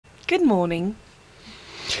Good morning.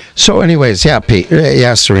 So, anyways, yeah, Pete.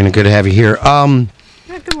 Yeah, Serena, good to have you here. Good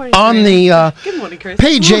morning, On Serena. the Good morning, Chris.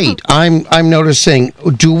 page 8, I'm noticing.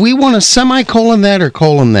 Do we want to semicolon that or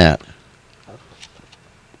colon that?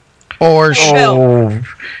 Or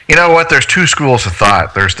You know what? There's two schools of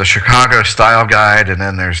thought. There's the Chicago Style Guide, and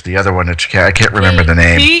then there's the other one that I can't remember the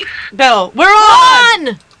name. Pete, Bill, we're on!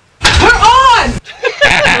 We're on!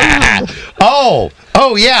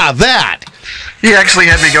 oh yeah, that. He actually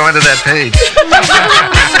had me go into that page.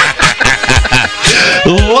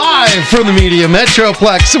 Live from the Media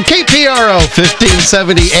Metroplex of KPRO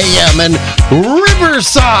 1570 AM in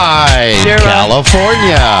Riverside,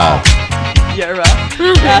 California.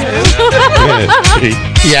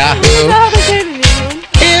 Yahoo.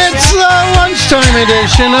 It's the lunchtime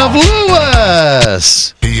edition of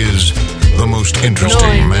Lewis. He is the most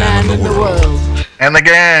interesting man in the world. And the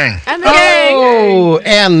gang. Oh,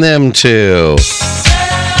 and them too.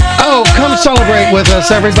 Oh, come celebrate with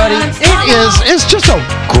us, everybody. It's just a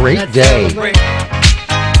great day.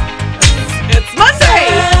 It's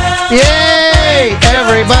Monday! Yay!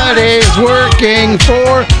 Everybody's working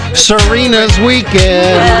for Serena's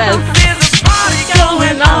weekend. There's a party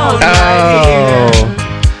going on Oh.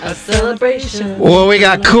 A celebration. Well, we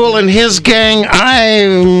got Cool and his gang.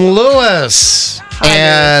 I'm Lewis.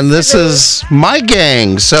 And this is my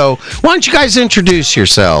gang. So why don't you guys introduce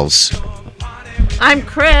yourselves? I'm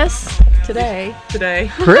Chris today.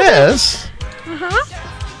 Chris?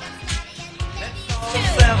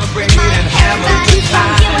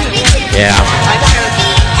 Yeah.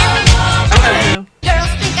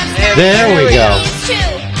 There we go.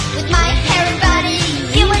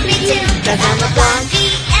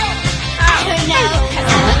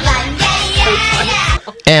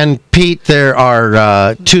 And Pete, there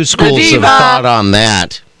are two schools of thought on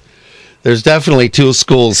that. There's definitely two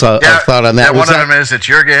schools of thought on that. Yeah, one of them is it's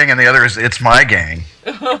your gang, and the other is it's my gang.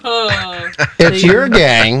 It's your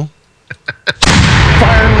gang.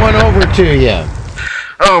 Firing one over to you.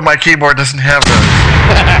 Oh, my keyboard doesn't have those.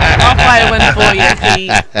 I'll fire one for you,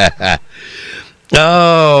 Pete.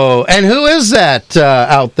 Oh, and who is that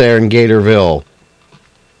out there in Gatorville?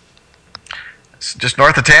 It's just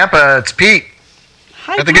north of Tampa. It's Pete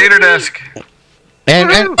Hi, at the Pete. Gator desk.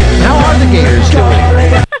 And how are the Gators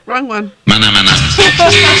doing? Wrong one.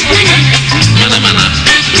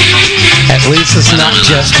 At least it's not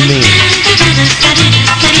just me.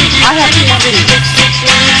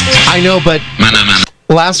 I know, but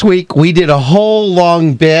last week we did a whole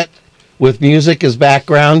long bit with music as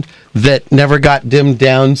background that never got dimmed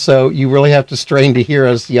down, so you really have to strain to hear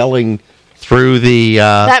us yelling through the...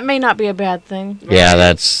 That may not be a bad thing. Yeah,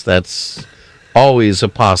 that's always a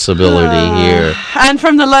possibility here. And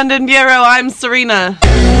from the London Bureau, I'm Serena.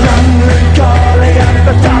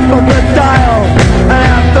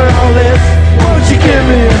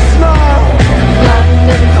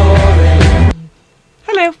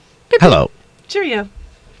 Hello. Hello. Cheerio.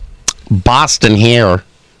 Boston here.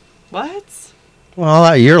 What?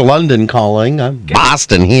 Well, you're London calling. I'm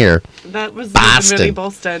Boston here. That was Boston. really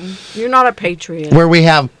Boston. You're not a patriot. Where we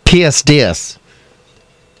have PSDS.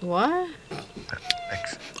 What?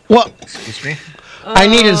 Well, Excuse me? I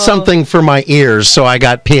needed something for my ears, so I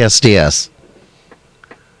got PSDS.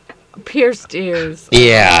 Pierced ears.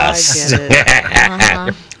 Yes. Oh, I get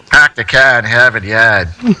it. Pack the cat and have it yad.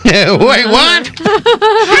 Wait, what?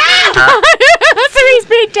 So he's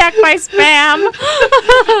being attacked by spam.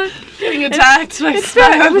 Getting attacked by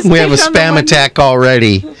spam. We have a spam attack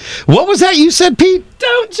already. What was that you said, Pete?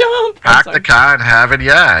 Don't jump. Pack the cat and have it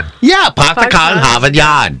yad. Yeah, Patakan Harvard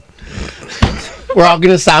Yard. We're all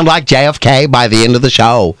going to sound like JFK by the end of the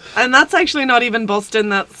show. And that's actually not even Boston.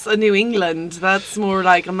 That's a New England. That's more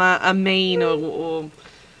like a Maine or...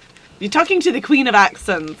 You're talking to the queen of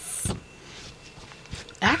accents.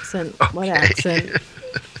 Accent? What accent?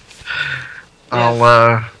 I'll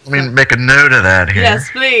let me make a note of that here. Yes,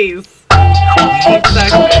 please.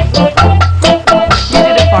 Exactly. You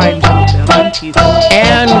did a fine job, Bill. I'm teasing.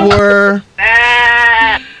 And we're...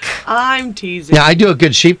 I'm teasing. Yeah, I do a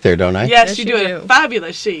good sheep there, don't I? Yes, you you do do. a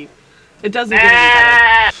fabulous sheep. It doesn't get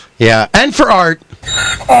any better. Yeah, and for Art.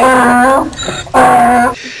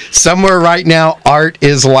 Somewhere right now, Art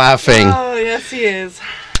is laughing. Oh, yes, he is.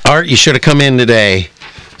 Art, you should have come in today.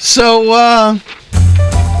 So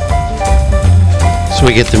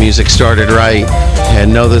we get the music started right.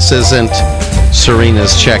 And no, this isn't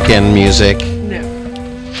Serena's check-in music. No.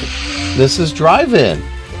 This is drive-in.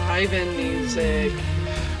 Drive-in music.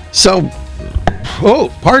 So,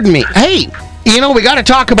 oh, pardon me. Hey, you know, we got to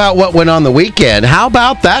talk about what went on the weekend. How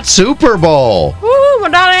about that Super Bowl? Woo, we're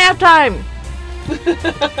not at halftime.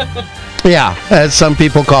 Yeah, as some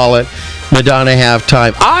people call it, Madonna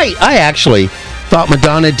halftime. I actually thought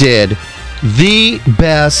Madonna did the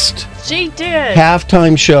best She did.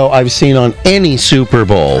 halftime show I've seen on any Super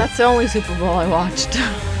Bowl. That's the only Super Bowl I watched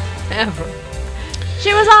ever.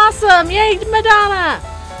 She was awesome. Yay, Madonna.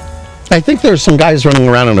 I think there's some guys running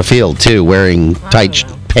around on the field too, wearing tight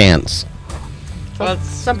know. pants. Well,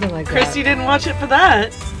 Something like Christy that. didn't watch it for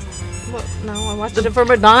that. Well, no, I watched it for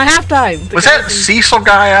Madonna halftime. Was that Cecil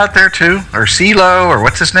guy out there too, or CeeLo, or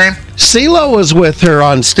what's his name? CeeLo was with her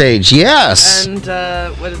on stage. Yes. And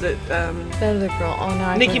what is it? That other girl. Oh no,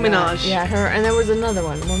 I Nicki forgot. Minaj. Yeah, her. And there was another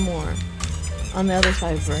one more. On the other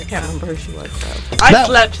side of her. I can't remember who she was though. I That-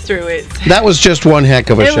 slept through it. That was just one heck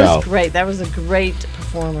of a It show. was great. That was a great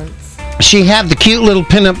performance. She had the cute little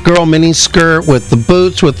pinup girl mini skirt with the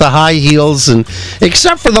boots with the high heels, and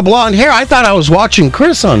except for the blonde hair, I thought I was watching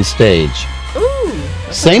Chris on stage. Ooh.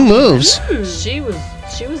 Same moves. She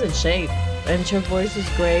was in shape, and her voice was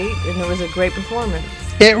great, and it was a great performance.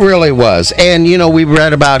 It really was. And, you know, we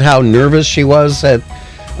read about how nervous she was at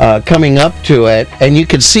coming up to it, and you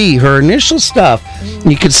could see her initial stuff.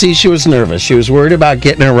 You could see she was nervous. She was worried about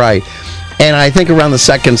getting it right. And I think around the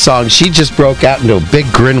second song, she just broke out into a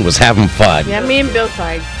big grin and was having fun. Yeah, me and Bill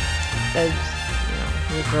tried as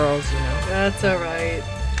the girls, That's all right.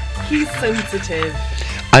 He's sensitive.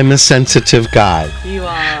 I'm a sensitive guy. You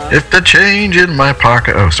are. If the change in my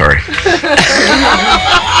pocket. Oh, sorry.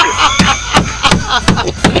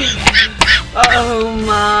 Oh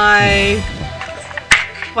my.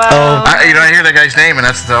 Wow. Oh. I hear that guy's name, and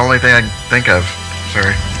that's the only thing I can think of.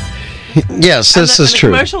 Sorry. Yes, this is the true.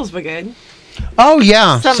 Commercials were good. Oh,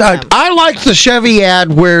 yeah. Some of So, them. I liked the Chevy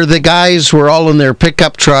ad where the guys were all in their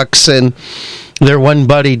pickup trucks and their one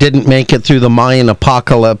buddy didn't make it through the Mayan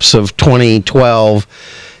apocalypse of 2012.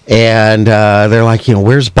 And they're like,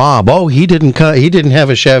 where's Bob? Oh, he didn't have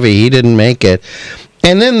a Chevy. He didn't make it.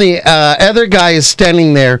 And then the other guy is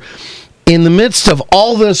standing there in the midst of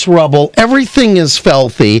all this rubble. Everything is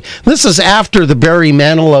filthy. This is after the Barry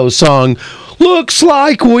Manilow song, "Looks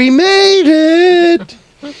like we made it."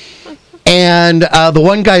 And the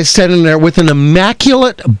one guy's standing there with an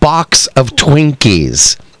immaculate box of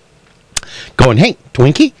Twinkies. Going, "Hey,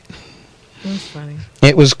 Twinkie?" It was funny.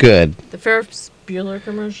 It was good. The Ferris Bueller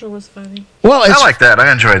commercial was funny. Well, I it's, like that.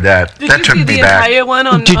 I enjoyed that. Did that you took see me the back. entire one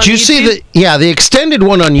on did on you see YouTube? the extended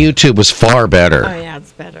one on YouTube was far better. Oh yeah,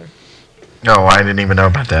 it's better. No, I didn't even know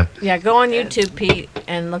about that. Yeah, go on YouTube, Pete,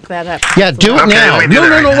 and look that up. Yeah, do it Okay, now. let me do No,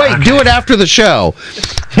 that no, right now. wait. Okay. Do it after the show.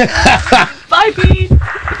 Bye, Pete.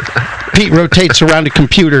 Pete rotates around a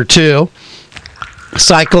computer too.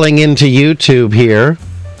 Cycling into YouTube here.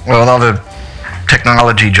 Well, with all the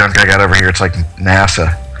technology junk I got over here, it's like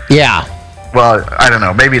NASA. Yeah. Well, I don't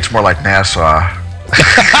know. Maybe it's more like NASA.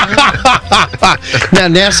 Now,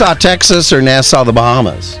 Nassau, Texas or Nassau, the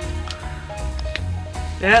Bahamas?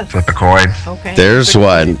 Yes. Flip a coin. Okay. There's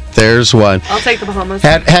one. There's one. I'll take the Bahamas.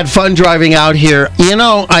 Had fun driving out here.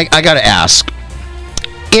 I got to ask.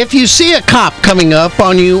 If you see a cop coming up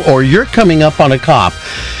on you or you're coming up on a cop,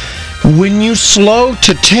 when you slow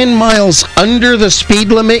to 10 miles under the speed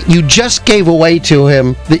limit, you just gave away to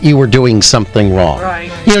him that you were doing something wrong. Right.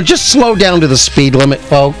 Just slow down to the speed limit,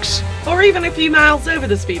 folks. Or even a few miles over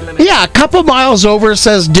the speed limit. Yeah, a couple miles over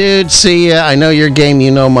says, "Dude, see ya. I know your game, you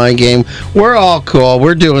know my game. We're all cool.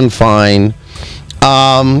 We're doing fine."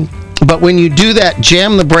 But when you do that,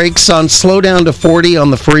 jam the brakes on, slow down to 40 on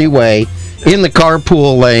the freeway in the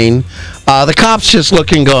carpool lane, the cop's just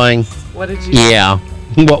looking, going, What did you "Yeah,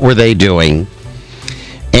 what were they doing?"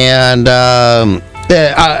 And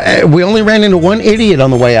we only ran into one idiot on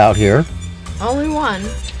the way out here. Only one.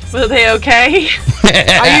 Were they okay?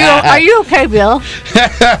 Are you okay, Bill?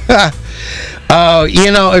 Oh,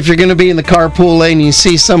 if you're going to be in the carpool lane and you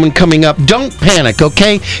see someone coming up, don't panic,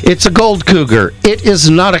 okay? It's a Gold Cougar. It is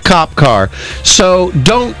not a cop car. So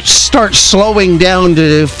don't start slowing down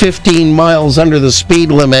to 15 miles under the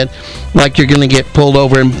speed limit like you're going to get pulled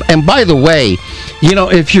over. And by the way,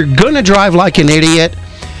 if you're going to drive like an idiot,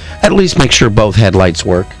 at least make sure both headlights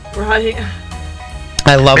work. Right.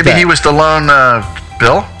 I love Maybe that. he was the lone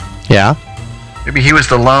Bill. Yeah, Maybe he was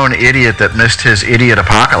the lone idiot that missed his idiot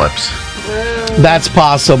apocalypse. that's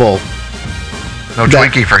possible. No That-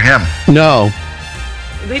 Twinkie for him. No.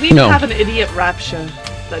 They need No. to have an idiot rapture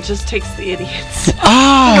that just takes the idiots.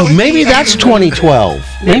 Oh, maybe that's 2012.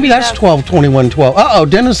 Maybe that's that's- 12/21/12. Uh-oh,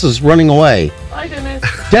 Dennis is running away. Bye, Dennis.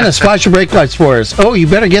 Dennis, flash your brake lights for us. Oh, you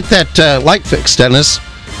better get that light fixed, Dennis.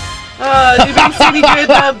 Do you think Cindy did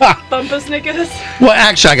bumper Snickers? Well,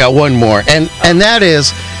 actually, I got one more, and that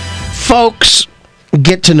is, folks,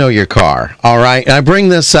 get to know your car, all right? And I bring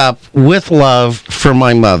this up with love for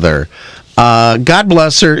my mother. God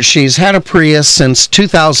bless her. She's had a Prius since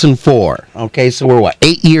 2004. Okay, so we're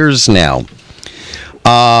 8 years now.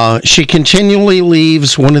 She continually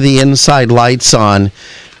leaves one of the inside lights on,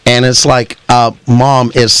 and it's like,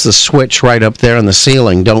 Mom, it's the switch right up there on the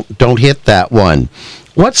ceiling. Don't hit that one.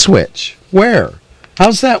 What switch? Where?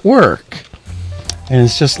 How's that work? And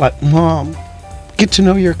it's just like, Mom, get to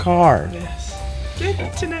know your car. Yes.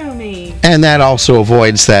 Get to know me. And that also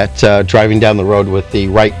avoids that driving down the road with the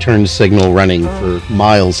right turn signal running for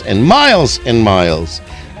miles and miles and miles.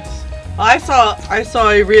 I saw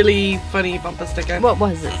a really funny bumper sticker. What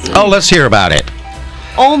was it? Oh, let's hear about it.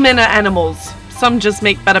 All men are animals. Some just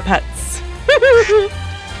make better pets.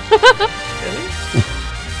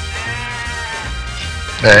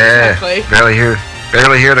 Exactly. Barely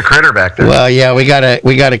hear the critter back there. Well, yeah, we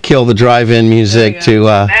gotta kill the drive-in music to.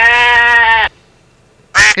 Hey,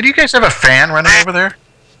 do you guys have a fan running over there?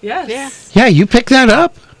 Yes. Yeah, you pick that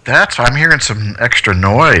up. That's why I'm hearing some extra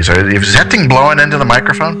noise. Is that thing blowing into the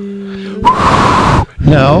microphone?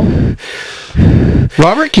 No.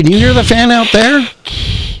 Robert, can you hear the fan out there?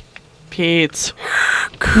 Pete.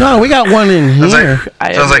 No, we got one in Sounds here.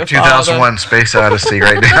 sounds like 2001 Space Odyssey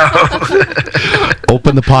right now.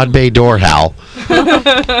 Open the pod bay door, Hal.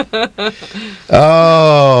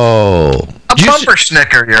 Oh. A bumper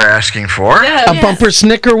snicker you're asking for. Yes. A bumper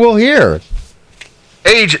snicker will hear.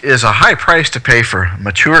 Age is a high price to pay for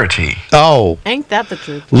maturity. Oh. Ain't that the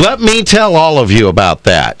truth? Let me tell all of you about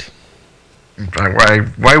that.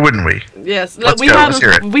 Why wouldn't we? Yes. Let's we go. have Let's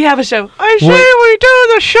hear it. We have a show. I say What? we do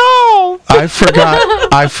the show. I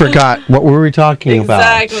forgot. What were we talking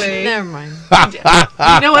about? Exactly. Never mind.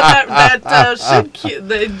 You know what that should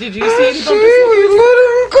did you see any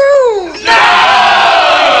bumper stickers?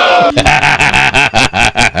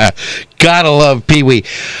 Gotta love Pee-wee.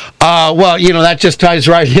 Well, that just ties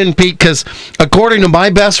right in, Pete, because according to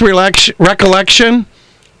my best recollection,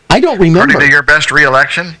 I don't remember. According to your best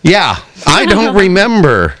re-election? Yeah, I don't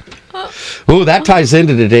remember. Ooh, that ties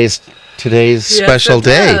into today's special it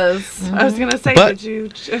day. does. I was gonna say, But- did you?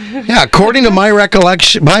 Yeah, according to my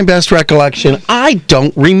best recollection, I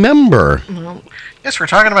don't remember. Yes, we're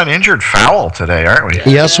talking about injured fowl today, aren't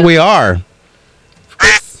we? Yes, we are.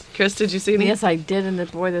 Chris, did you see any? Yes, I did,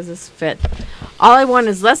 and boy, does this fit. All I want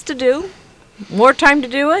is less to do, more time to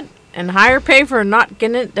do it, and higher pay for not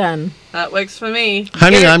getting it done. That works for me.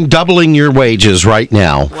 Honey, I'm doubling your wages right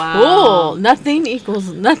now. Wow. Ooh, nothing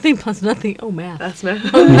equals nothing plus nothing. Oh, math. That's me.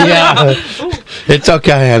 Yeah. It's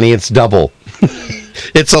okay, honey. It's double.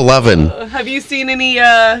 It's 11. Have you seen any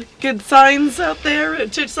good signs out there?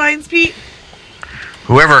 Church signs, Pete?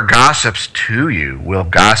 Whoever gossips to you will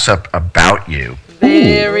gossip about you.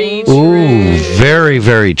 Very true. Ooh, very,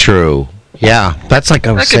 very true. Yeah, that's like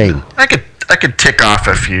I was saying. I could tick off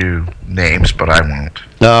a few names, but I won't.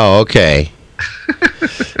 Oh, okay.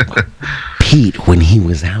 Pete, when he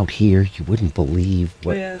was out here, you wouldn't believe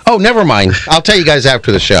what. Yes. Oh, never mind. I'll tell you guys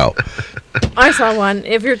after the show. I saw one.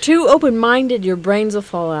 If you're too open-minded, your brains will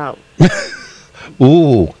fall out.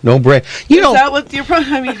 Ooh, no brain. Is that what your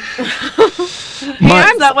problem? I mean,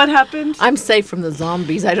 is that what happened? I'm safe from the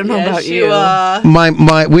zombies. I don't know about Yes, you. are.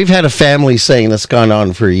 We've had a family saying that's gone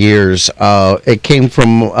on for years. It came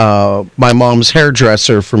from my mom's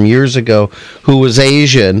hairdresser from years ago, who was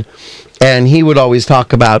Asian, and he would always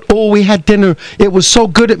talk about, we had dinner. It was so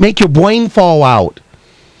good it make your brain fall out.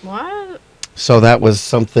 What? So that was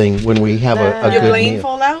something when we have a Your good brain meal.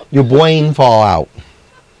 fall out? Your brain fall out.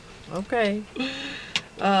 Okay.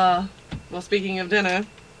 Well, speaking of dinner.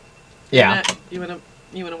 Yeah. You wanna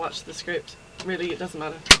watch the script? Really, it doesn't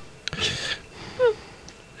matter.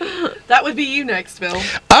 That would be you next, Bill.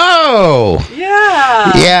 Oh.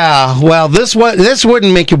 Yeah. Yeah. Well, this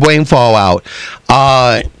wouldn't make your brain fall out.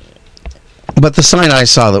 But the sign I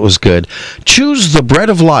saw that was good. Choose the bread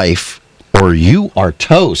of life, or you are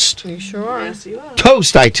toast. You sure are. Yes, you are.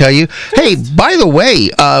 Toast, I tell you. Hey, by the way,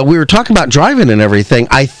 we were talking about driving and everything.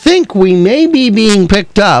 I think we may be being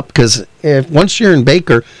picked up because once you're in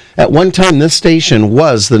Baker, at one time this station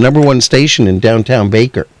was the #1 station in downtown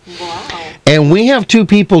Baker. Wow. And we have 2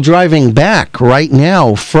 people driving back right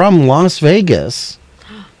now from Las Vegas.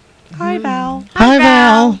 Hi, Val. Hi,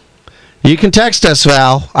 Val. You can text us,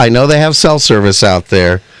 Val. I know they have cell service out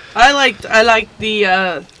there. I liked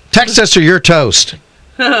the Text us or you're toast.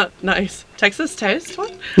 nice Texas toast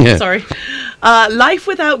one. Yeah. Sorry. Life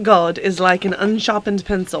without God is like an unsharpened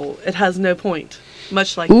pencil. It has no point.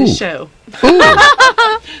 Much like Ooh. this show. Well,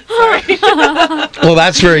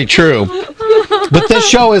 that's very true. But this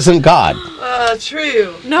show isn't God.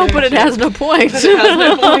 True. No, but it has no point. It has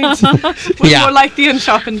no point. We're Yeah. more like the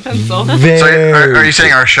unsharpened pencil. So are you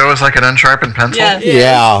saying our show is like an unsharpened pencil? Yes.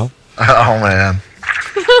 Yeah. Oh man.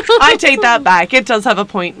 I take that back. It does have a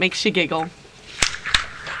point. Makes you giggle.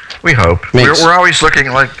 We hope. Makes- We're always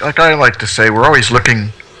looking, like I like to say, we're always looking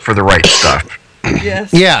for the right stuff.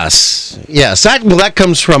 Yes. Yes. That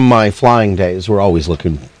comes from my flying days. We're always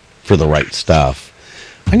looking for the right stuff.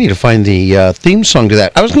 I need to find the theme song to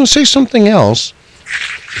that. I was going to say something else.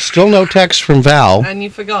 Still no text from Val. And you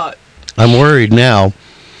forgot. I'm worried now.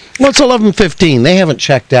 Well, it's 11:15. They haven't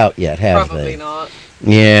checked out yet, have Probably they? not.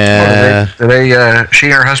 Yeah. Did she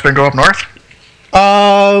and her husband go up north?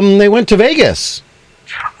 They went to Vegas.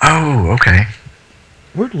 Oh, okay.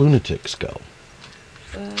 Where'd Lunatics go?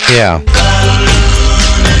 Yeah.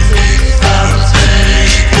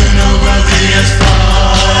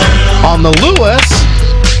 On the Lewis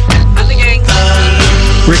And the gang.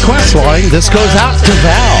 request line, this goes out to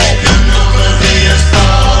Val.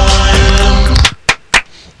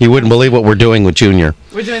 You wouldn't believe what we're doing with Junior.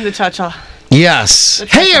 We're doing the cha-cha. Yes.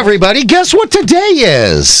 Hey, everybody, guess what today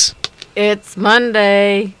is? It's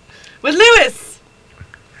Monday. With Lewis.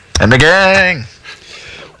 And the gang.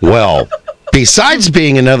 Well, besides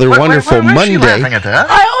being another wonderful Why is she laughing Monday. at that?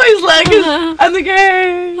 I always like it. And the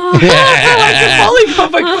gang. Falling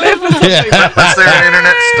off a cliff or something. Was there an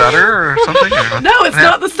internet stutter or something? Or- No, it's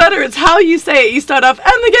not the stutter. It's how you say it. You start off,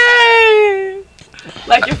 and the gang.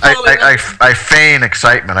 Like you're falling off. I feign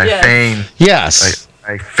excitement. I Yes. feign. Yes.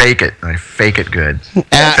 I fake it. I fake it good.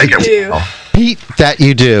 Uh, Fake it do. well. Pete, that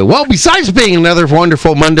you do. Well, besides being another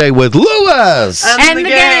wonderful Monday with Lewis, And the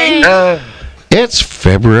gang. it's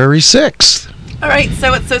February 6th. All right,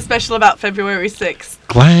 so what's so special about February 6th?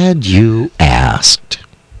 Glad you asked.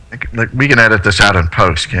 Like, we can edit this out in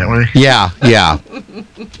post, can't we? Yeah.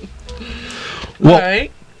 Well, All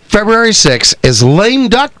right. February 6th is Lame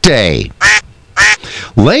Duck Day.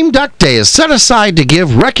 Lame Duck Day is set aside to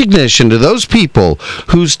give recognition to those people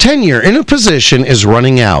whose tenure in a position is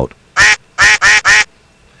running out.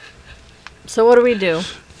 So what do we do?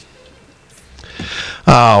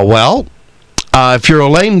 Well, if you're a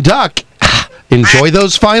lame duck, enjoy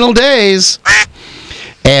those final days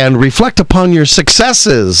and reflect upon your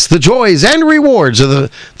successes, the joys and rewards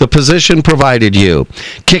of the position provided you.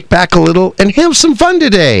 Kick back a little and have some fun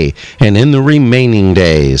today and in the remaining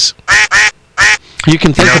days. You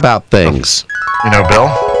can think about things. You know, Bill?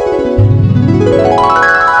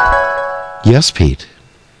 Yes, Pete.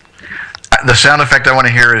 The sound effect I want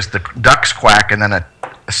to hear is the ducks quack and then a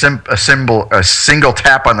single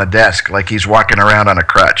tap on the desk like he's walking around on a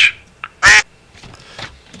crutch.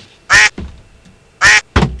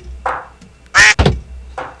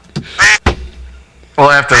 We'll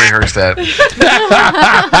have to rehearse that. But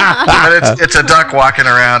it's a duck walking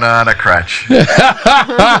around on a crutch.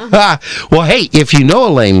 Well, hey, if you know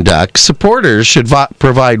a lame duck, supporters should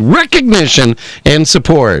provide recognition and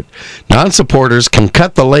support. Non-supporters can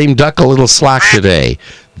cut the lame duck a little slack today.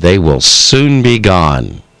 They will soon be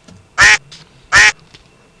gone.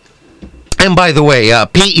 And by the way,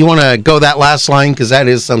 Pete, you want to go that last line? Because that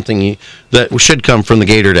is something that should come from the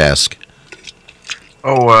Gator Desk.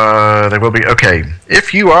 Oh, they will be. Okay.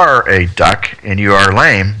 If you are a duck and you are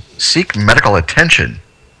lame, seek medical attention.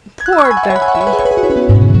 Poor ducky.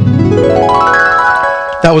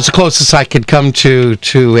 That was the closest I could come to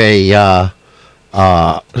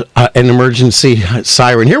an emergency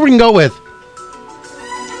siren. Here we can go with.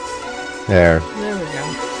 There. There we go.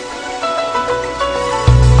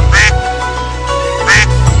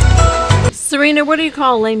 Serena, what do you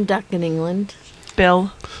call a lame duck in England?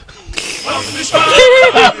 Bill.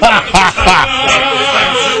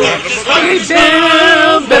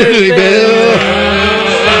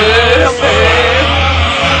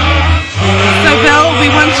 So, Bill, we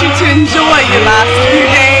want you to enjoy your last few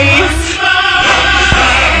days.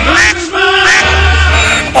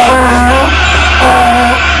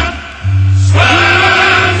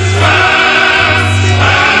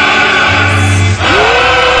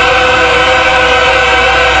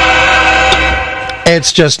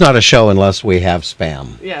 It's just not a show unless we have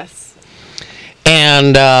spam. Yes.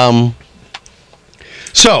 And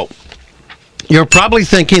so, you're probably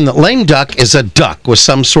thinking that lame duck is a duck with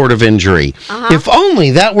some sort of injury. If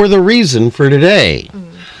only that were the reason for today.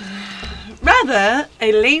 Rather,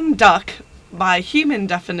 a lame duck, by human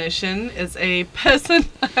definition, is a person.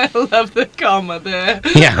 I love the comma there.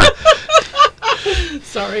 Yeah.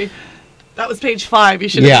 Sorry. That was page 5 you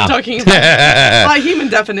should have been talking about. By human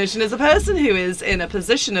definition, is a person who is in a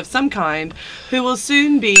position of some kind who will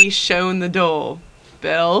soon be shown the door.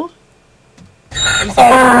 Bill? Wait,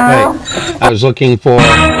 I was looking for.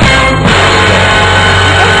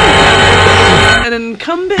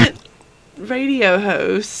 incumbent radio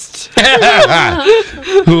host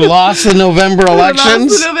who lost the November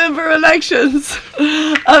elections.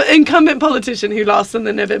 Incumbent politician who lost in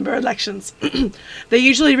the November elections. They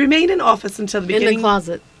usually remain in office until the beginning. In the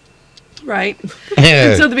closet. Right.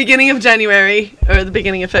 Until the beginning of January, or the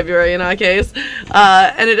beginning of February in our case.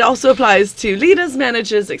 And it also applies to leaders,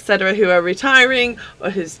 managers, etc., who are retiring or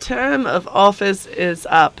whose term of office is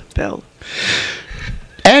up, Bill.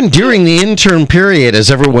 And during the interim period,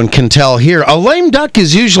 as everyone can tell here, a lame duck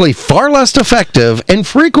is usually far less effective and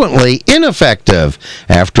frequently ineffective.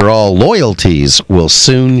 After all, loyalties will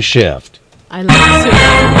soon shift. I love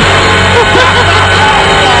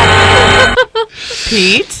you,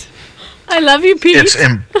 Pete? I love you, Pete.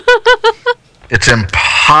 It's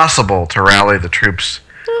impossible to rally the troops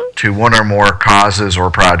to one or more causes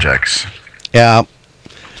or projects. Yeah,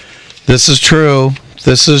 this is true.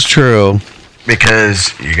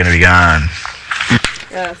 Because you're going to be gone.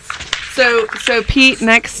 Yes. So Pete,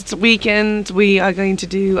 next weekend we are going to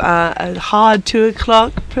do a hard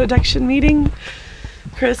 2:00 production meeting.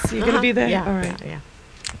 Chris, you going to be there? Yeah. All right. Yeah.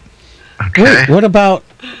 Okay. Wait, what about...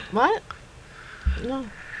 What? No.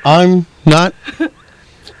 I'm not...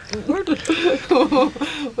 Wait a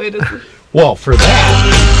second. Well, for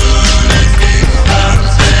that...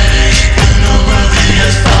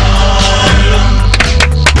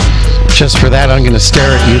 Just for that, I'm going to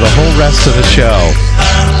stare at you the whole rest of the show.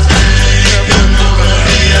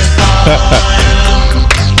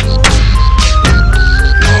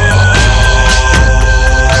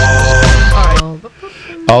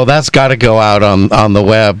 Oh, that's got to go out on the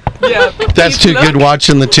web. Yeah. That's too good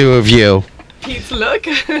watching the two of you. Pete's look.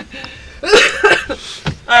 All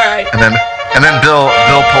right. And then Bill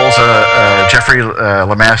pulls a Jeffrey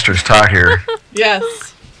Lemaster's talk here.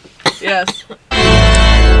 Yes.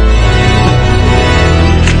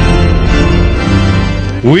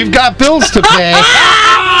 We've got bills to pay.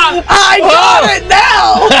 I got it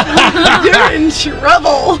now. You're in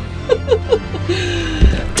trouble.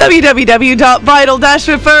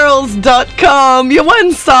 www.bridal-referrals.com, your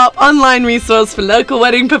one-stop online resource for local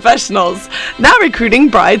wedding professionals. Now recruiting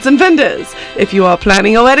brides and vendors. If you are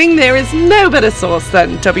planning a wedding, there is no better source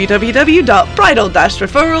than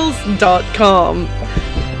www.bridal-referrals.com.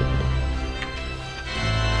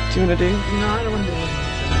 Do you want to do? No, I don't want to do it.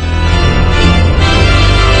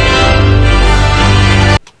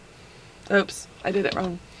 Oops, I did it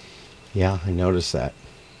wrong. Yeah, I noticed that.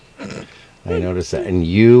 And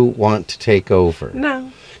you want to take over.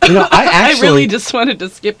 No. You know, I really just wanted to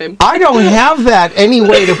skip him. I don't have that any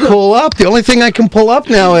way to pull up. The only thing I can pull up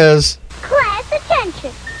now is... Class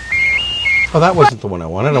attention. Oh, that wasn't the one I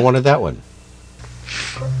wanted. I wanted that one.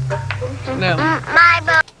 No.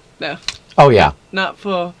 My No. Oh, yeah. Not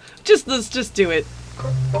for... Let's just do it.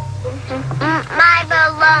 My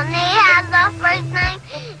baloney has a first name.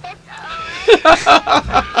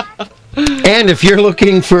 And if you're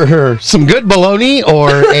looking for some good baloney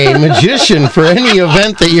or a magician for any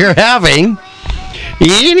event that you're having,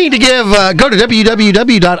 you need to go to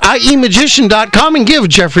www.iemagician.com and give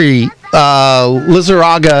Jeffrey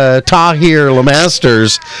Lizaraga Tahir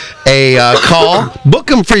Lemasters a call.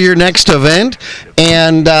 Book him for your next event.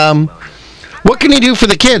 And what can he do for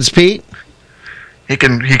the kids, Pete? He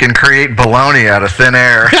can create baloney out of thin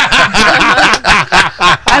air.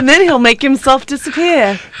 And then he'll make himself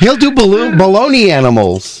disappear. He'll do baloney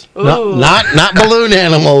animals. Not balloon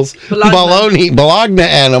animals. Bologna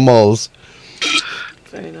animals.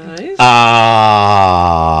 Very nice.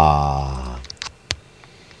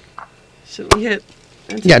 Should we hit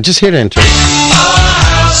enter? Yeah, just hit enter.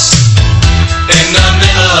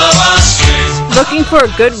 Looking for a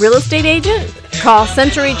good real estate agent? Call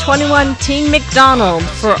Century 21 Team McDonald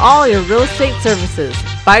for all your real estate services.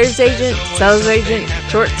 Buyer's agent, seller's agent,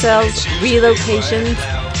 short sales, relocations.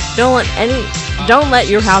 Don't let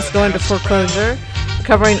your house go into foreclosure.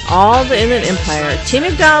 Covering all the Inland Empire, Team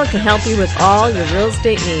McDonald can help you with all your real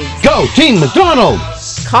estate needs. Go, Team McDonald!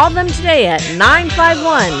 Call them today at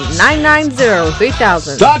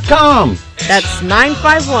 951-990-3000. .com. That's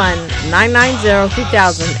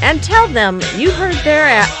 951-990-3000. And tell them you heard their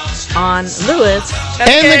ad on Lewis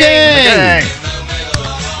And the gang!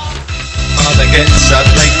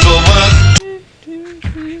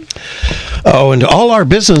 Oh, and to all our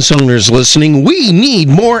business owners listening, we need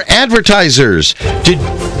more advertisers.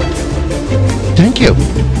 Thank you.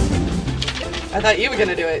 I thought you were going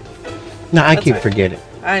to do it. No, I That's keep right. forgetting.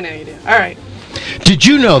 I know you do. All right. Did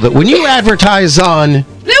you know that when you advertise on...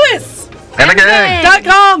 Lewis! And a gang.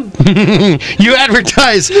 .com. You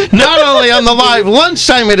advertise not only on the live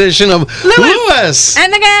lunchtime edition of Lewis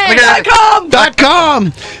And the gang.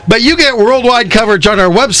 .com, but you get worldwide coverage on our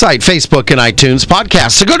website, Facebook, and iTunes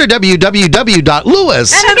podcasts. So go to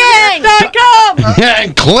www.lewis And the gang. .com.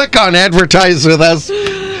 and click on advertise with us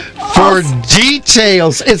for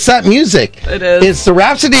details. It's that music. It is. It's the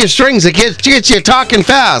Rhapsody of Strings that gets you talking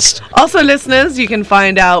fast. Also, listeners, you can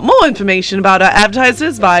find out more information about our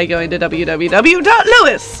advertisers by going to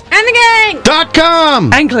www.lewis And the gang.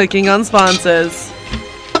 .com. and clicking on sponsors.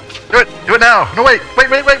 Do it now. No, wait.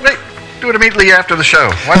 Do it immediately after the show.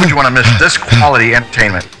 Why would you want to miss this quality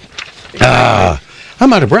entertainment?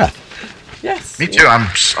 I'm out of breath. Yes. Me too.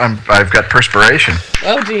 I've got perspiration.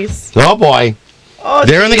 Oh, jeez. Oh, boy. Oh,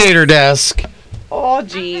 They're in the jeez. gator desk. Oh,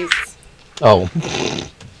 jeez. Oh.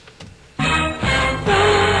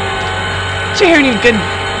 Did you hear any good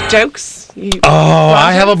jokes?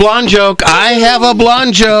 I have a blonde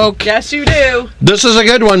joke. Yes, you do. This is a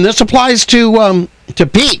good one. This applies to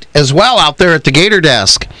Pete as well out there at the gator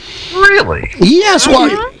desk. Really? Yes,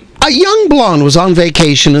 well, a young blonde was on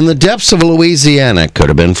vacation in the depths of Louisiana. Could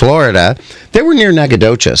have been Florida. They were near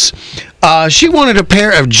Nacogdoches. She wanted a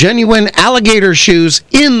pair of genuine alligator shoes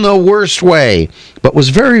in the worst way, but was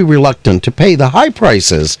very reluctant to pay the high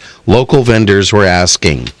prices local vendors were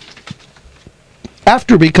asking.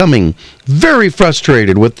 After becoming very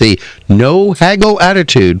frustrated with the no-haggle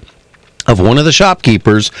attitude of one of the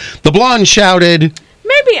shopkeepers, the blonde shouted,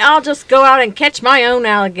 Maybe I'll just go out and catch my own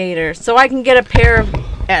alligator so I can get a pair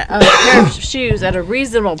of shoes at a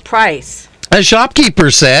reasonable price. a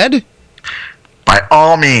shopkeeper said, By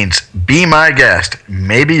all means, be my guest.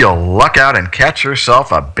 Maybe you'll luck out and catch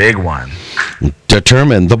yourself a big one.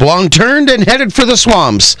 Determined, the blonde turned and headed for the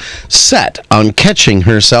swamps, set on catching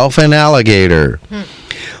herself an alligator.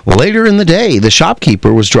 Later in the day, the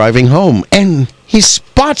shopkeeper was driving home, and he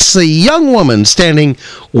spots a young woman standing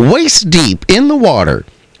waist deep in the water,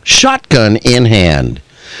 shotgun in hand.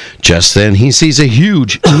 Just then, he sees a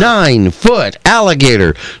huge 9-foot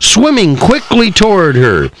alligator swimming quickly toward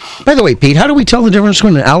her. By the way, Pete, how do we tell the difference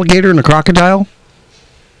between an alligator and a crocodile?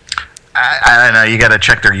 I don't know. You got to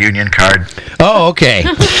check their union card. Oh, okay.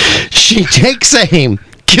 She takes aim,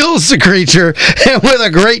 kills the creature, and with a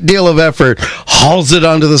great deal of effort, hauls it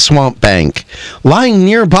onto the swamp bank. Lying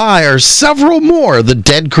nearby are several more of the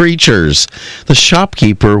dead creatures. The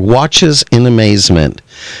shopkeeper watches in amazement.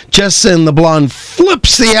 Just then, the blonde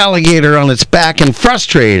flips the alligator on its back and,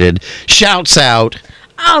 frustrated, shouts out,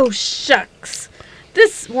 Oh, shucks.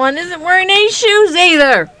 This one isn't wearing any shoes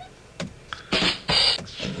either.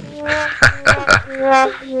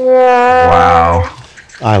 Wow.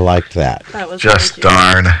 I liked that. That was Just really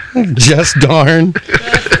cute. darn. Just darn.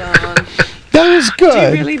 Just darn. That was Do you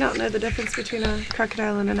good. really not know the difference between a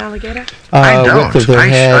crocodile and an alligator? I don't. width of their I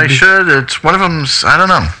head. should. It's one of them's. I don't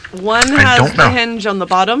know. One I has don't the know. hinge on the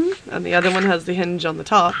bottom, and the other one has the hinge on the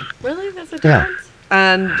top. Really? That's a Yeah. difference?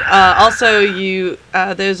 And also,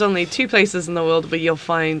 there's only 2 places in the world where you'll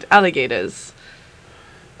find alligators.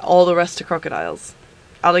 All the rest are crocodiles.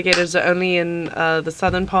 Alligators are only in the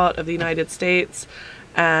southern part of the United States,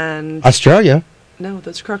 and Australia. no,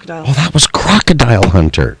 there's crocodiles. Oh, that was Crocodile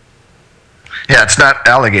Hunter. Yeah, it's not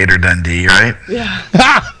Alligator Dundee, right? Yeah.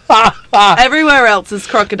 Everywhere else is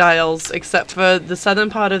crocodiles except for the southern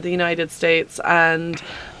part of the United States, and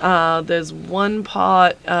there's one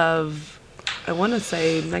part of, I want to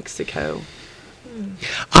say, Mexico.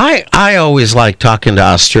 I always like talking to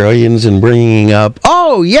Australians and bringing up,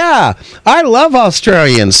 oh, yeah, I love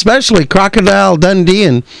Australians, especially Crocodile Dundee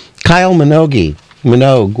and Kyle Minogue,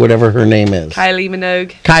 whatever her name is. Kylie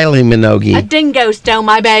Minogue. Kylie A Minogue. dingo stole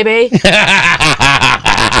my baby.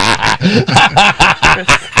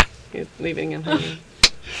 He's leaving and hanging.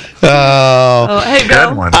 Oh, Oh, hey, Good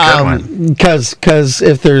Bill. one. Good one. because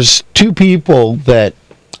if there's 2 people that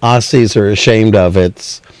Aussies are ashamed of,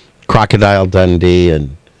 it's Crocodile Dundee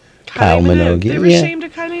and Kyle Minogue. They were Yeah. ashamed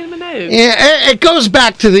of Kylie Minogue. Yeah, it goes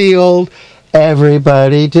back to the old,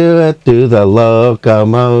 everybody do it through the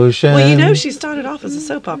locomotion. Well, you know, she started off as a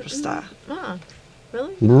soap opera star. Oh,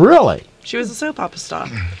 really? Really? She was a soap opera star,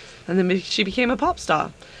 and then she became a pop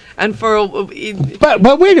star. And for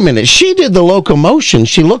But wait a minute. She did the locomotion.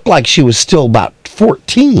 She looked like she was still about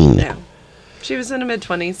 14. yeah, she was in her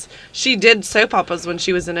mid-20s. She did soap operas when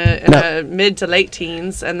she was in her mid to late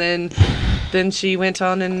teens, and then she went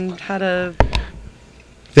on and had a.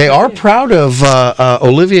 They are proud of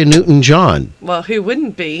Olivia Newton-John. Well, who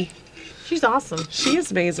wouldn't be? She's awesome. She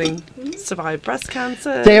is amazing. Survived breast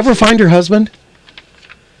cancer. Did they ever find her husband?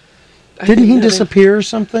 I Didn't think he that they- disappear or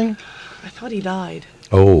something? I thought he died.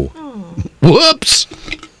 Oh. Whoops.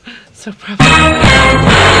 So prevalent.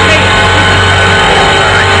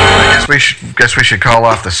 Guess we should call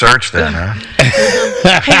off the search then, huh?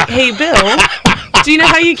 Hey, Bill. Do you know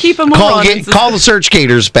how you keep a moron in suspense? Call the search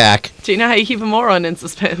gators back. Do you know how you keep a moron in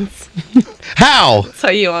suspense? How? I'll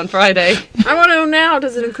tell you on Friday. I want to know now.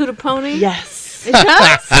 Does it include a pony? Yes. It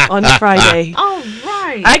does? On Friday. Oh,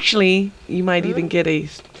 right. Actually, you might even get a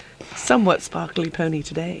somewhat sparkly pony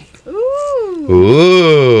today. Ooh.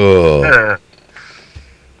 Ooh.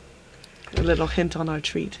 A little hint on our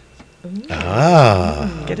treat.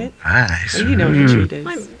 Ah. Get it? Nice. Well, you know what the treat is.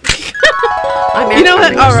 You know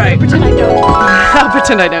what? All right. Pretend I don't. I'll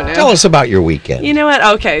pretend I don't know. Tell us about your weekend. You know what?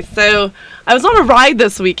 Okay, so I was on a ride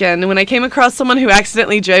this weekend when I came across someone who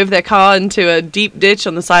accidentally drove their car into a deep ditch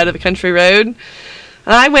on the side of the country road. And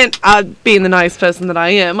I went, being the nice person that I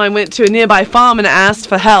am, I went to a nearby farm and asked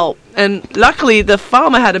for help. And luckily, the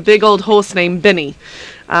farmer had a big old horse named Benny.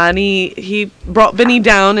 And he brought Benny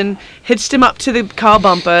down and hitched him up to the car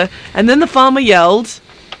bumper. And then the farmer yelled,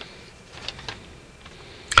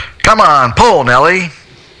 Come on, pull, Nellie.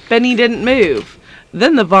 Benny didn't move.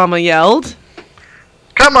 Then the farmer yelled,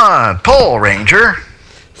 Come on, pull, Ranger.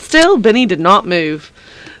 Still, Benny did not move.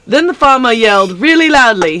 Then the farmer yelled really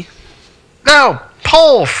loudly. No,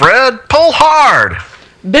 pull, Fred. Pull hard.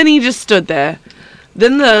 Benny just stood there.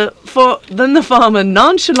 Then the farmer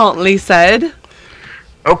nonchalantly said,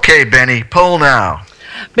 Okay, Benny, pull now.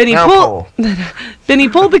 Benny Now pulled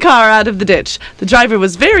the car out of the ditch. The driver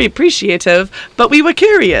was very appreciative, but we were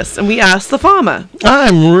curious and we asked the farmer.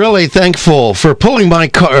 I'm really thankful for pulling my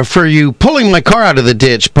car out of the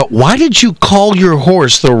ditch, but why did you call your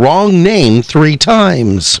horse the wrong name 3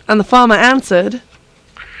 times? And the farmer answered,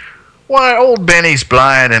 Why, old Benny's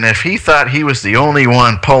blind, and if he thought he was the only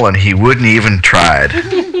one pulling, he wouldn't even tried.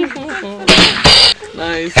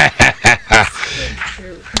 Nice.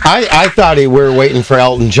 I thought we were waiting for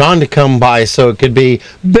Elton John to come by so it could be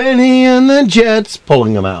Benny and the Jets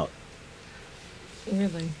pulling him out.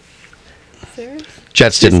 Really? Serious?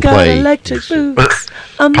 Jets didn't Got play. electric boots.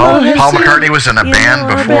 Paul McCartney was in a band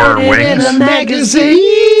before Wings. Magazine.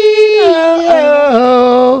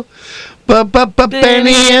 Oh,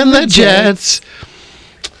 Benny and the Jets.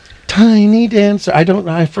 Tiny Dancer. I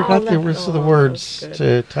forgot the rest of the words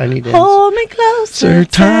to Tiny Dancer. Hold me closer,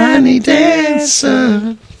 Tiny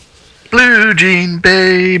Dancer. Blue Jean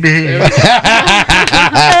Baby.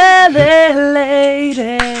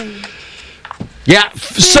 lady. Yeah,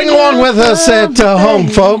 sing along with us at home,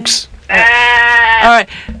 folks. All right.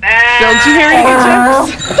 Don't you hear any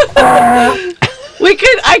jokes?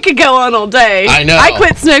 I could go on all day. I know. I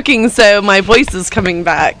quit smoking, so my voice is coming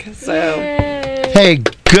back. So Hey,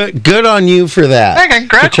 good on you for that. Hey,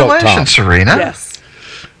 congratulations, Serena. yes,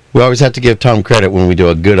 We always have to give Tom credit when we do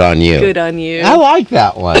a good on you. good on you. I like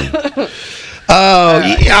that one.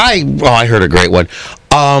 I heard a great one.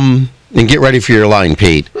 And get ready for your line,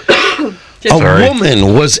 Pete. A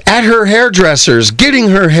woman was at her hairdresser's getting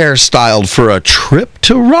her hair styled for a trip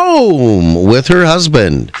to Rome with her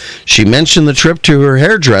husband. She mentioned the trip to her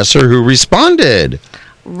hairdresser, who responded,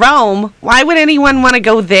 Rome? Why would anyone want to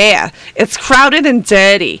go there? It's crowded and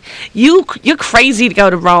dirty. You're crazy to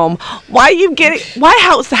go to Rome. How are you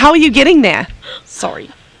getting there?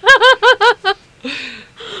 Sorry.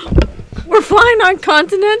 We're flying on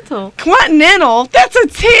Continental. Continental? That's a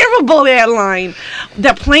terrible airline.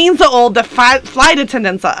 The planes are old, the flight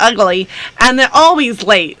attendants are ugly, and they're always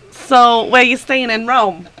late. So, where are you staying in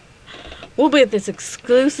Rome? We'll be at this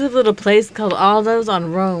exclusive little place called Aldo's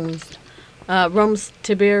on Rome's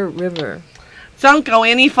Tiber River. Don't go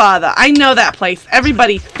any farther. I know that place.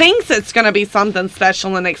 Everybody thinks it's going to be something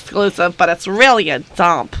special and exclusive, but it's really a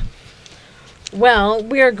dump. Well,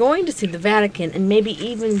 we are going to see the Vatican and maybe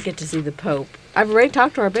even get to see the Pope. I've already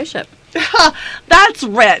talked to our bishop. That's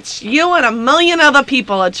rich. You and a million other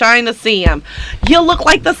people are trying to see him. You look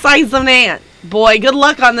like the size of an ant. Boy, good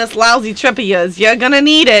luck on this lousy trip of yours. You're going to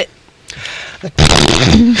need it.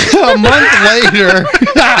 a month later.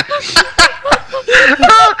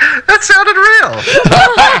 That sounded real.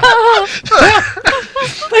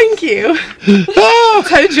 Thank you. I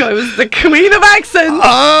told you I was the queen of accents.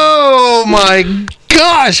 Oh my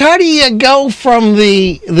gosh! How do you go from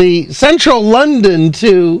the central London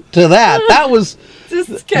to that? That was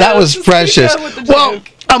precious. Well,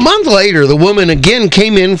 a month later, the woman again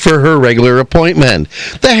came in for her regular appointment.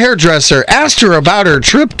 The hairdresser asked her about her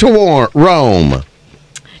trip to Rome.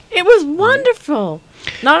 It was wonderful.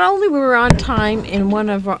 Not only were we on time in one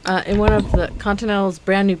of the Continental's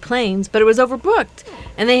brand new planes, but it was overbooked,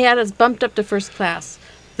 and they had us bumped up to first class.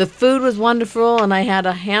 The food was wonderful, and I had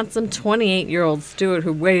a handsome 28-year-old steward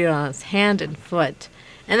who waited on us hand and foot.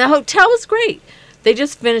 And the hotel was great. They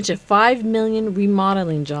just finished a $5 million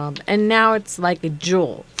remodeling job, and now it's like a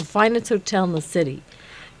jewel, the finest hotel in the city.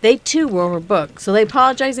 They too were overbooked, so they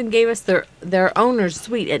apologized and gave us their owner's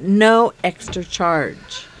suite at no extra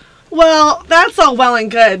charge. Well, that's all well and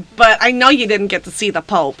good, but I know you didn't get to see the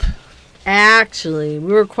Pope. Actually,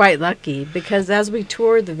 we were quite lucky because as we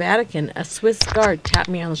toured the Vatican, a Swiss guard tapped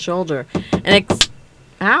me on the shoulder and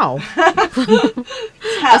Ow.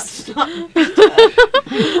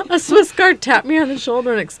 A Swiss guard tapped me on the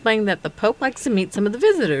shoulder and explained that the Pope likes to meet some of the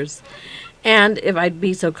visitors, and if I'd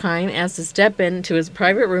be so kind as to step into his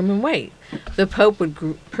private room and wait. The Pope would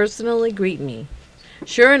personally greet me.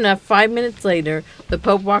 Sure enough, 5 minutes later, the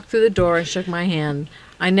Pope walked through the door and shook my hand.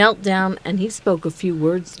 I knelt down, and he spoke a few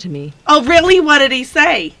words to me. Oh, really? What did he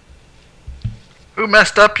say? Who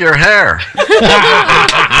messed up your hair?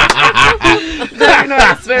 Very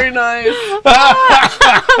nice, very nice.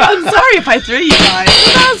 I'm sorry if I threw you guys.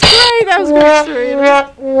 That was great,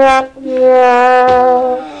 Serena.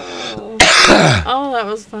 Oh, that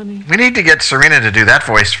was funny. We need to get Serena to do that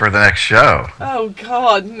voice for the next show. Oh,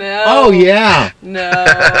 God, no. Oh, yeah. No.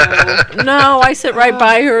 No, I sit right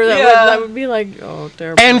by her. That would be like, oh,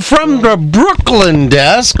 terrible. And from the Brooklyn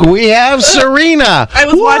desk, we have Serena. I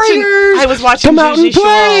was watching come out and Jersey Shore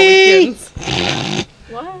play. weekends.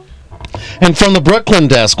 What? And from the Brooklyn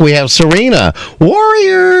desk, we have Serena.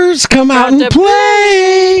 Warriors, come out and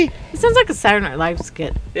play. It sounds like a Saturday Night Live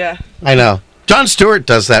skit. Yeah. I know. Jon Stewart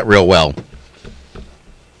does that real well.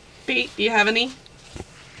 Pete, do you have any?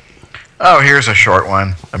 Oh, here's a short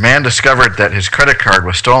one. A man discovered that his credit card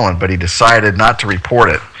was stolen, but he decided not to report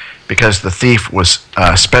it because the thief was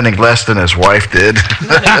spending less than his wife did.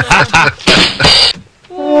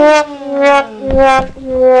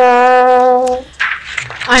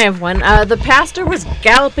 I have one. The pastor was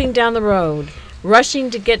galloping down the road, rushing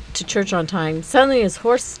to get to church on time. Suddenly his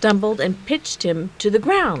horse stumbled and pitched him to the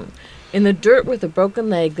ground. In the dirt with a broken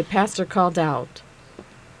leg, the pastor called out.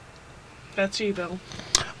 That's you, Bill.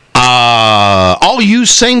 All you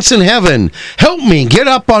saints in heaven, help me get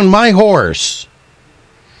up on my horse.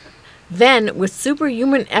 Then, with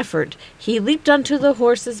superhuman effort, he leaped onto the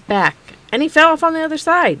horse's back, and he fell off on the other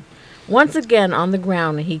side. Once again on the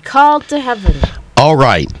ground, he called to heaven. All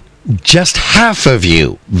right, just half of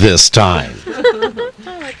you this time.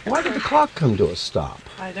 Why did the clock come to a stop?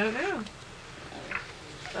 I don't know.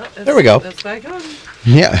 Oh, There we go. That's back on.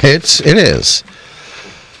 Yeah, it is.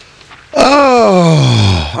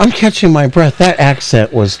 Oh, I'm catching my breath. That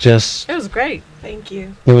accent was just... It was great. Thank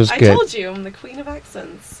you. It was good. I told you, I'm the queen of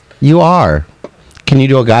accents. You are. Can you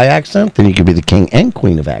do a guy accent? Then you could be the king and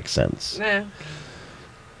queen of accents. No.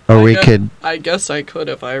 Or we could... I guess I could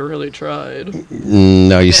if I really tried.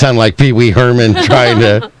 No, you sound like Pee Wee Herman trying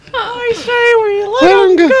to... I say we let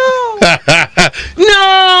him go.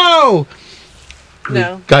 No!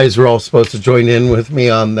 No. Guys are all supposed to join in with me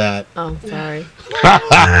on that. Oh, sorry.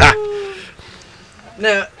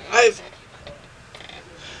 No,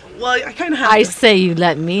 well, I kind of have I to. say you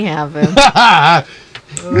let me have him.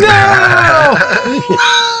 No!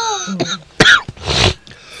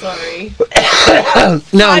 Sorry.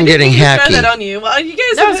 Now I'm getting Throw hacky. that on you. Well, you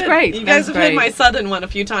guys That have was heard, great. You That guys was have great. heard my southern one a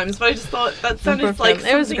few times, but I just thought that sounded like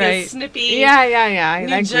It was something as great. snippy. Yeah. I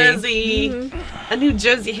New agree. Jersey, a New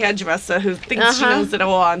Jersey hairdresser who thinks she knows it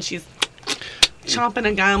all, and she's chomping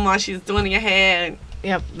a gum while she's doing your hair.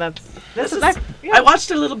 Yep, This is, yeah. I watched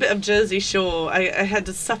a little bit of Jersey Shore. I had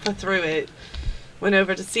to suffer through it. Went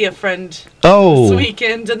over to see a friend this Oh,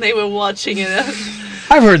 weekend, and they were watching it.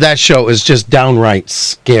 I've heard that show is just downright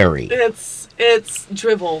scary. It's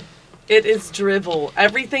drivel. It is drivel.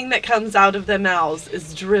 Everything that comes out of their mouths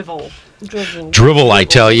is drivel. Drivel, I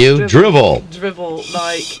tell you. Drivel. Drivel,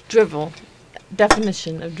 like Drivel.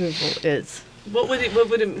 Definition of drivel is. how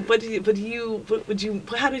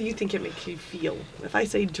do you think it makes you feel? If I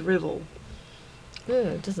say drivel, Ew,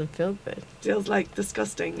 it doesn't feel good. it feels like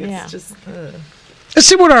disgusting. It's Yeah. just Let's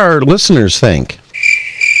see what our listeners think.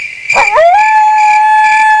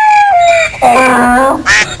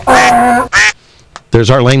 There's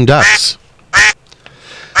our lame ducks.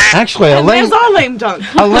 Actually, and there's our lame duck.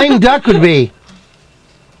 a lame duck would be...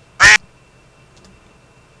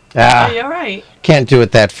 Are you all right? Can't do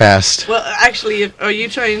it that fast. Well, actually, are you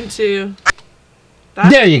trying to?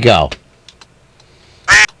 There you go.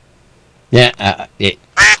 Yeah.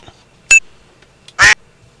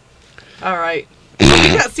 All right. We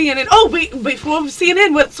got CNN. Oh, wait, before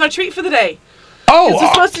CNN, what's our treat for the day? Oh,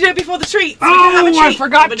 We're supposed to do it before the treat. So we can have a treat. I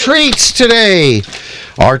forgot treats today.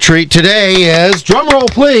 Our treat today is, drum roll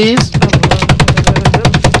please,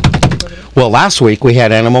 Well, last week we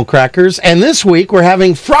had animal crackers, and this week we're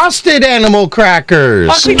having frosted animal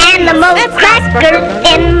crackers. Animal crackers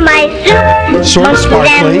in my soup. Sort of sparkly.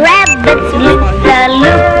 And rabbits loop the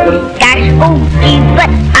loop. Gosh, oopsie, but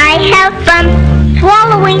I have fun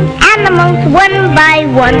swallowing animals one by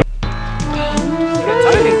one.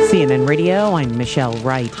 CNN Radio, I'm Michelle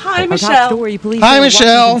Wright. Hi, Our Michelle. top story, police Hi, say a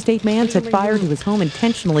Michelle. Washington State man set fire to his home,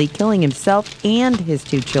 intentionally killing himself and his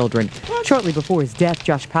 2 children. Shortly before his death,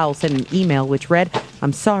 Josh Powell sent an email which read,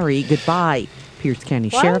 "I'm sorry, goodbye." Pierce County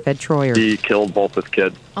Sheriff Ed Troyer. He killed both his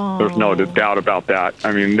kids. There's no doubt about that.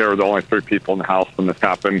 I mean, there were the only 3 people in the house when this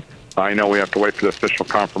happened. I know we have to wait for the official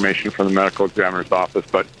confirmation from the medical examiner's office,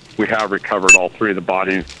 but we have recovered all 3 of the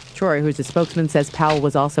bodies. Troyer, who's a spokesman, says Powell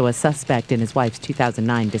was also a suspect in his wife's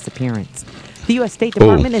 2009 disappearance. The U.S. State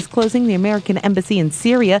Department is closing the American embassy in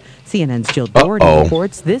Syria. CNN's Jill Doherty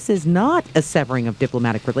reports this is not a severing of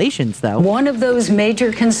diplomatic relations, though. One of those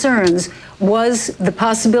major concerns was the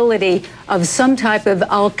possibility of some type of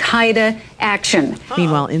al-Qaeda action.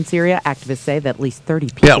 Meanwhile, in Syria, activists say that at least 30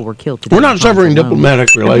 people were killed today. We're not severing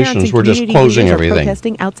diplomatic relations. We're just closing everything.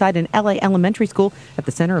 Protesting outside an L.A. elementary school at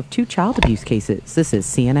the center of 2 child abuse cases. This is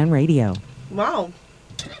CNN Radio. Wow.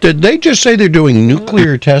 Did they just say they're doing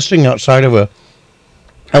nuclear testing outside of a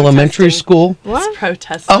elementary school? What?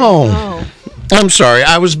 Protesting. Oh, I'm sorry.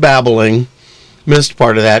 I was babbling. Missed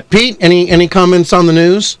part of that. Pete, any comments on the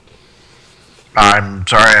news? I'm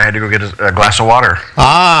sorry, I had to go get a glass of water.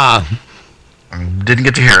 Didn't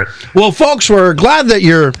get to hear it. Well, folks, we're glad that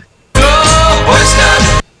you're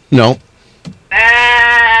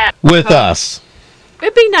with us.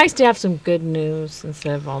 It'd be nice to have some good news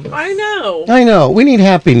instead of all this. I know. I know. We need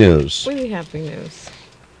happy news. We need happy news.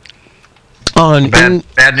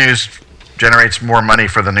 Bad news generates more money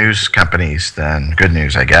for the news companies than good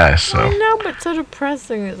news, I guess. So. I know, but so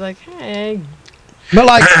depressing. It's like, hey. But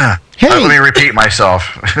like, hey. Let me repeat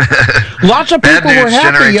myself. Lots of people were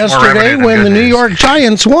happy yesterday when the New York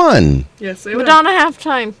Giants won. Yes, they Madonna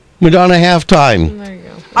halftime. Madonna halftime. There you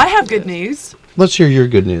go. I have good news. Let's hear your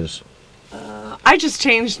good news. I just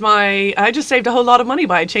saved a whole lot of money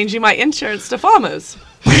by changing my insurance to Farmers.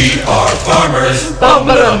 We are farmers.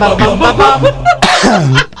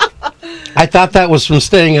 I thought that was from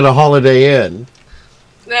staying at a Holiday Inn.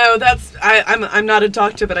 No, I'm not a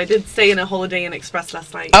doctor, but I did stay in a Holiday Inn Express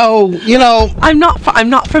last night. Oh, I'm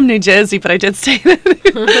not from New Jersey, but I did stay in a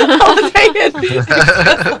Holiday Inn Express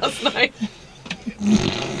last night.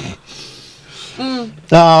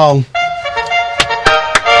 Oh.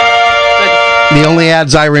 The only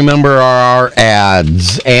ads I remember are our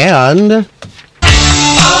ads. And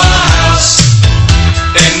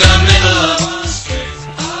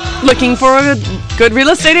looking for a good real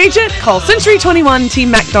estate agent? Call Century 21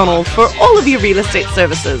 Team MacDonald for all of your real estate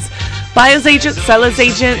services. Buyer's agent, seller's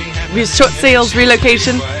agent, short sales,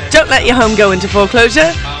 relocation. Don't let your home go into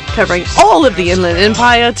foreclosure. Covering all of the Inland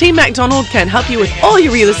Empire, Team MacDonald can help you with all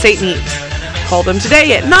your real estate needs. Call them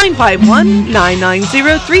today at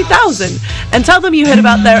 951-990-3000 and tell them you heard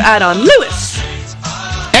about their ad on Lewis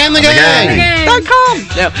and the gang.com.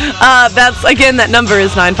 No, that's again, that number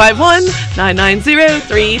is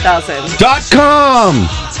 951-990-3000.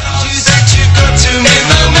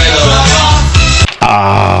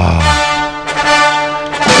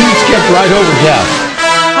 You skipped right over Jeff.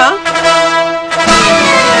 Huh?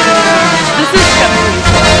 This is Jeff.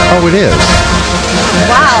 Oh, it is.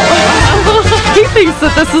 Wow. He thinks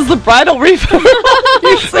that this is the bridal wreath.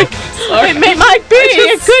 He's like, sorry. It might be.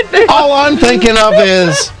 It could be. All I'm thinking of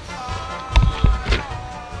is...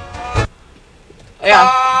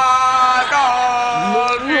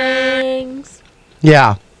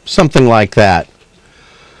 Yeah, something like that.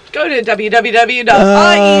 Go to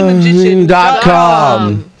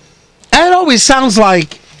www.iemagician.com. And it always sounds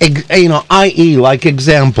like, IE, like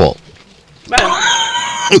example.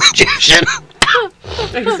 Magician.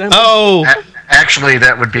 Oh. Actually,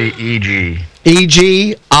 that would be EG. EG?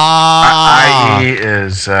 IE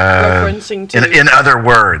is referencing to in other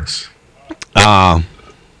words.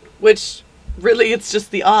 Which, really, it's just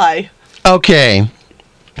the I. Okay.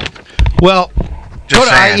 Well, go to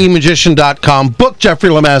iemagician.com, book Jeffrey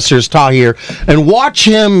Lemasters Tahir, and watch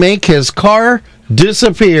him make his car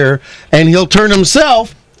disappear, and he'll turn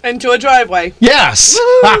himself into a driveway. Yes.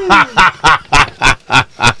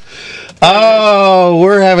 Oh,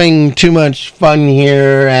 we're having too much fun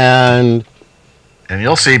here, and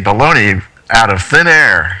you'll see baloney out of thin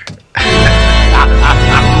air.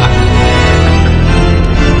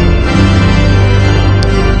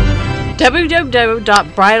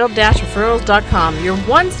 www.bridal-referrals.com, your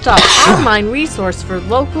one-stop online resource for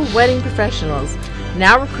local wedding professionals.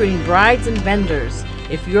 Now recruiting brides and vendors.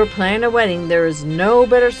 If you're planning a wedding, there is no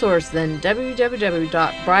better source than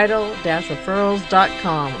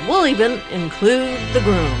www.bridal-referrals.com. We'll even include the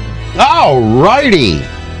groom. All righty.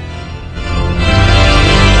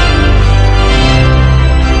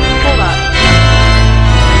 Hold on.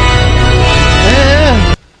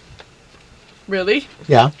 Really?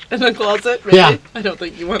 Yeah. In the closet? Really? Yeah. I don't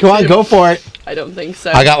think you want Come to. on, go for it. I don't think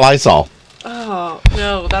so. I got Lysol. Oh,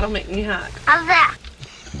 no, that'll make me hot. How's that?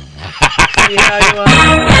 See how you are.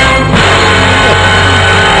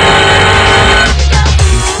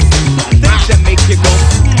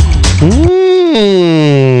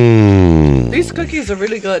 These cookies are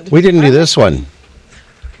really good. We didn't do this one.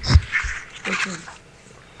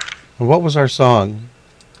 What was our song?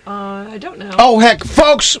 I don't know. Oh, heck,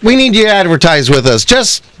 folks, we need you to advertise with us.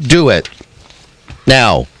 Just do it.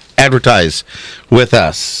 Now, advertise with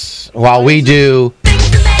us while we do...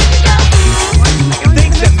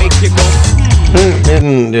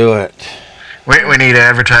 Didn't do it. We need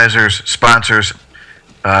advertisers, sponsors,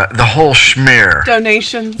 the whole schmear.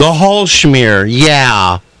 Donations. The whole schmear,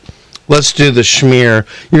 yeah. Let's do the schmear.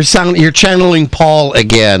 You're channeling Paul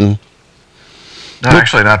again. No,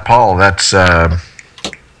 actually, not Paul. That's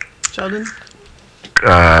Sheldon.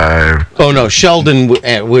 Oh no, Sheldon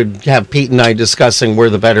would have Pete and I discussing where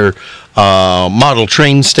the better model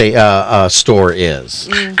train store is.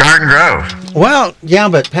 Garden Grove. Well, yeah,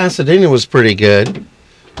 but Pasadena was pretty good.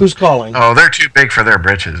 Who's calling? Oh, they're too big for their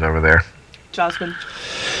britches over there. Jasmine.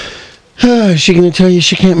 Is she going to tell you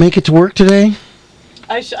she can't make it to work today?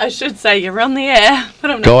 I should say you're on the air,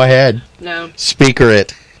 but I'm not. Go ahead. No. Speaker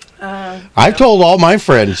it. I've told all my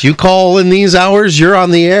friends, you call in these hours, you're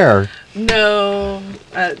on the air. No,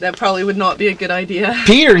 that probably would not be a good idea.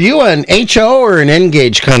 Pete, are you an HO or an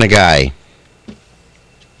N-Gage kind of guy?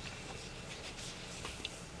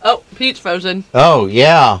 Oh, Pete's frozen. Oh,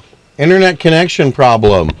 yeah. Internet connection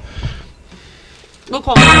problem. We'll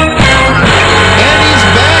call him. And he's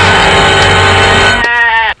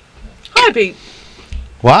back! Hi, Pete.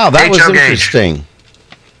 Wow, that was H.O. Gage. interesting.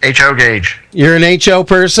 H.O. Gage. You're an HO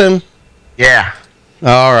person? Yeah.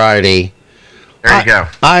 All righty. There you go.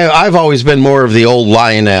 I've always been more of the old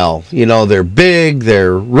Lionel. You know, they're big,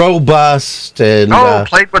 they're robust, and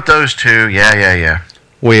Played with those two. Yeah.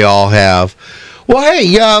 we all have. Well, hey,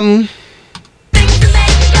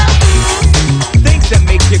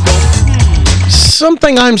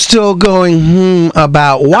 something I'm still going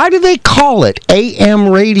about. Why do they call it AM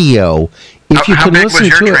radio? If you How can big listen was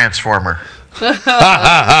your to it. transformer?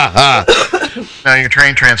 No, your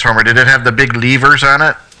train transformer. Did it have the big levers on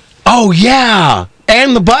it? Oh yeah,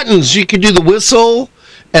 and the buttons. You could do the whistle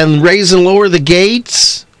and raise and lower the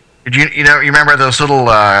gates. Did you remember those little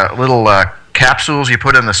capsules you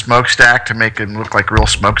put in the smokestack to make them look like real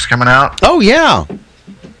smokes coming out? Oh yeah,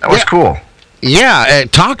 That was cool. yeah.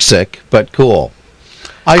 Toxic, but cool.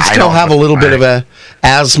 I still don't have a little know. bit of a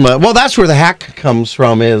asthma. Well, that's where the hack comes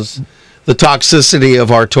from. Is the toxicity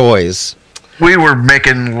of our toys. We were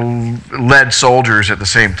making lead soldiers at the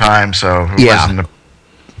same time, so it wasn't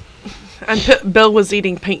And Bill was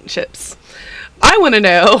eating paint chips. I want to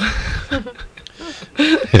know.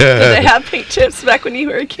 Did they have paint chips back when you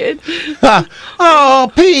were a kid?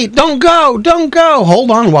 Oh, Pete, don't go.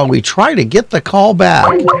 Hold on while we try to get the call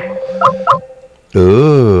back.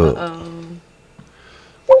 Ooh.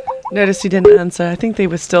 Notice he didn't answer. I think they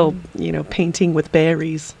were still, painting with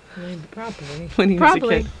berries. Probably. When he was a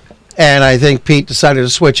kid. And I think Pete decided to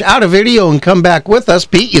switch out of video and come back with us.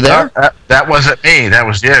 Pete, you there? That wasn't me. That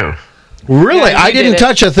was you. Really? Yeah, I you didn't did it.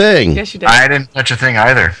 touch a thing. Yes, you did. I didn't touch a thing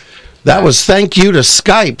either. That was thank you to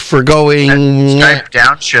Skype for going. Skype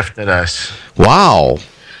downshifted us. Wow.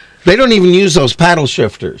 They don't even use those paddle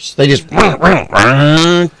shifters. They just. Well,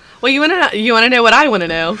 you want to know what I want to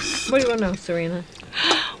know? What do you want to know, Serena?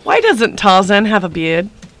 Why doesn't Tarzan have a beard?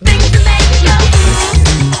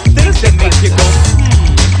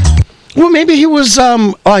 Well, maybe he was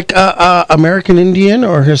like American Indian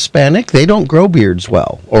or Hispanic. They don't grow beards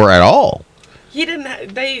well or at all. He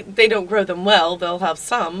didn't. They don't grow them well. They'll have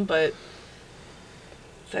some, but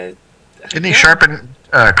Didn't he sharpen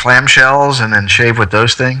clamshells and then shave with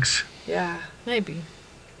those things? Yeah, maybe.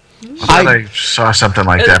 I thought I saw something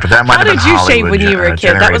like that, but that might How have been did you Hollywood shave when you were a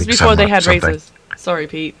kid? That was generating before they had something. razors. Sorry,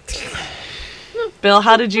 Pete. Bill,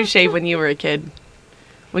 how did you shave when you were a kid?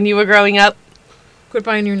 When you were growing up? Quit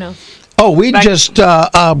biting your nose. Oh, we just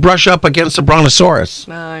brush up against a brontosaurus.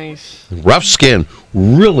 Nice. Rough skin.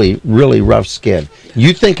 Really, really rough skin.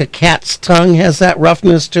 You think a cat's tongue has that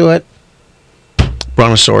roughness to it?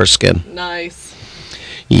 Brontosaurus skin. Nice.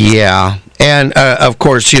 Yeah. And, of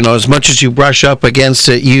course, as much as you brush up against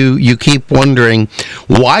it, you keep wondering,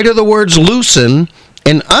 why do the words loosen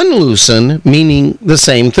and unloosen meaning the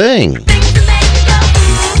same thing.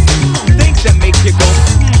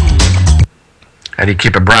 How do you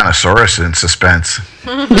keep a brontosaurus in suspense?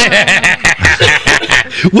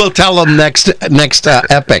 We'll tell them next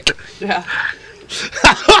epic. Yeah.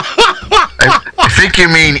 I think you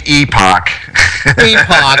mean epoch.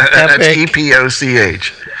 Epoch, That's epic.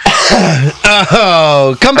 EPOCH.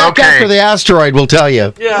 Oh, come back Okay. after the asteroid, we'll tell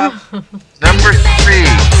you. Yeah. Number 3.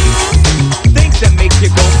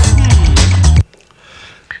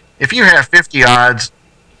 If you have 50 odds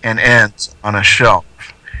and ends on a shelf,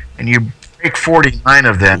 and you break 49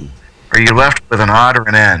 of them, are you left with an odd or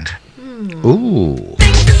an end? Ooh.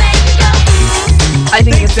 I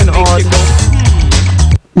think it's an odd.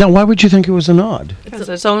 Now, why would you think it was an odd? Because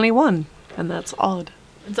there's only one, and that's odd.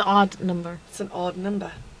 It's an odd number. It's an odd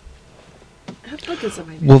number. How big is it,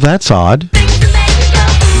 maybe? Well, that's odd.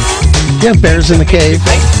 Yeah, bears in the cave.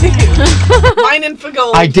 I do. Mining for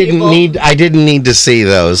gold. I didn't people. need to see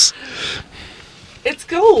those. It's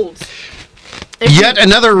gold. Yet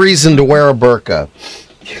another reason to wear a burqa.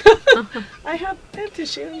 I have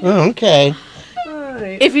tissue. Oh, okay.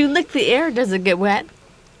 Right. If you lick the air, does it get wet?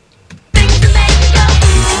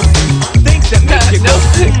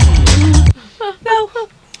 No.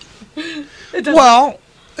 It doesn't. Well,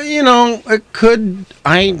 it could.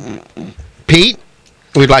 Pete,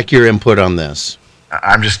 we'd like your input on this.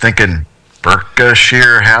 I'm just thinking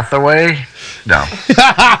Berkshire Hathaway? No.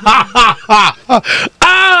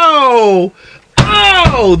 Oh,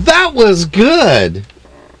 that was good.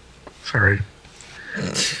 Sorry.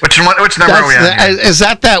 Which number are we on here? Is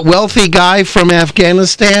that wealthy guy from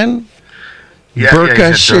Afghanistan? Yeah,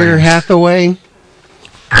 Berkshire Hathaway?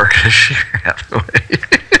 Berkshire Hathaway.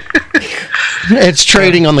 It's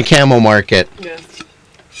trading on the camel market. Yes.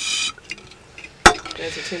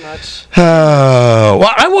 Guys are too much.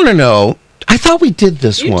 Well, I want to know. I thought we did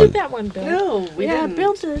this You one. did that one, Bill. No, we didn't.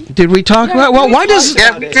 Bill did. Did we talk about? Well, why does?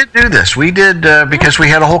 Yeah, we did do this. We did because we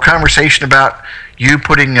had a whole conversation about you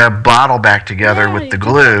putting a bottle back together with the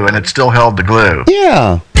glue, and it still held the glue.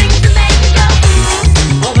 Yeah.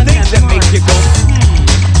 Well, then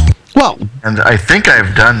Well, And I think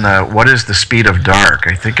I've done What is the Speed of Dark?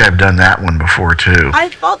 I think I've done that one before, too. I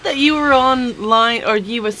thought that you were online, or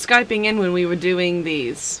you were Skyping in when we were doing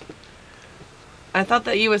these. I thought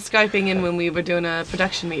that you were Skyping in when we were doing a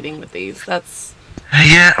production meeting with these. That's...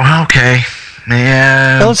 Yeah, well, okay.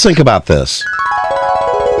 Yeah. Well, let's think about this.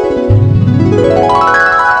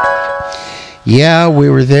 Yeah, we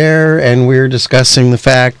were there, and we were discussing the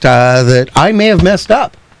fact that I may have messed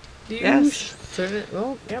up. Yes.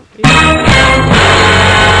 Well, yep.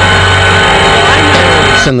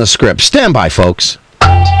 It's in the script. Stand by, folks. Well,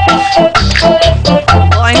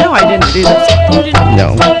 I know I didn't do this one.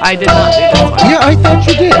 No. I did not do this one. Yeah, I thought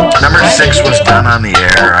you did. Number 6 was done on the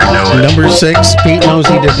air. I know it. Number 6. Pete knows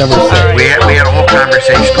he did number 6. We had a whole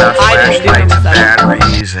conversation about I didn't do flashlights and number 7.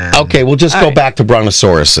 batteries. And Okay, we'll just go back to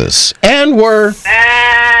brontosauruses. And we're...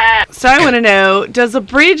 So I want to know, does a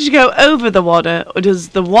bridge go over the water, or does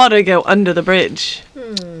the water go under the bridge?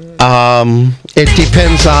 It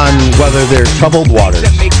depends on whether they're troubled waters.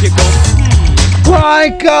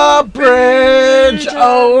 Like a bridge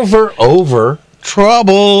over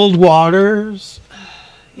troubled waters.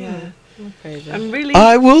 Yeah. I'm really...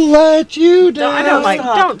 I will let you down. I don't like...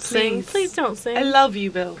 Don't Stop, sing. please. Please don't sing. I love you,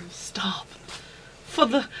 Bill. Stop. For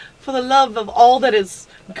the love of all that is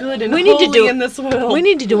good and We need to holy do- in this world. We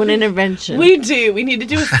need to do an intervention. We do. We need to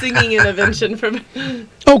do a singing intervention for...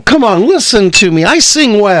 Oh, come on, listen to me. I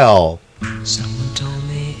sing well.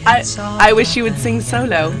 I wish you would sing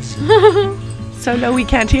solo. Solo, we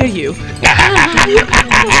can't hear you.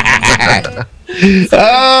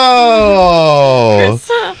 Oh.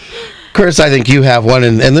 Chris, I think you have one,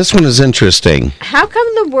 and this one is interesting. How come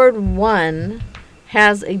the word one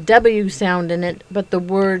has a W sound in it, but the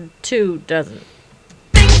word two doesn't?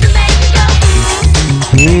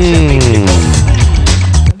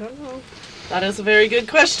 That is a very good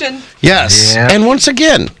question. Yes. Yeah. And once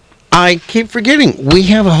again, I keep forgetting, we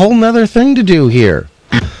have a whole nother thing to do here.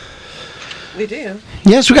 We do.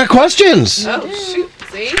 Yes, we got questions. Oh, shoot.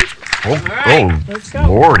 See? Let's go.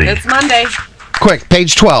 Lordy. It's Monday. Quick,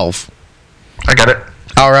 page 12. I got it.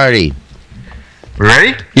 Alrighty.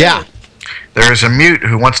 Ready? Yeah. There is a mute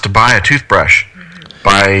who wants to buy a toothbrush.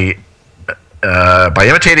 By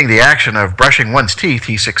imitating the action of brushing one's teeth,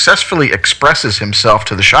 he successfully expresses himself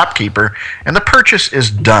to the shopkeeper, and the purchase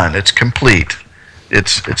is done. It's complete.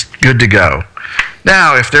 It's good to go.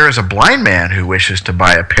 Now, if there is a blind man who wishes to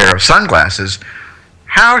buy a pair of sunglasses,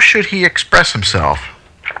 how should he express himself?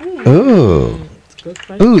 Ooh. Good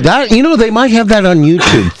question. Ooh, they might have that on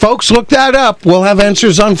YouTube. Folks, look that up. We'll have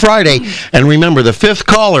answers on Friday. And remember, the 5th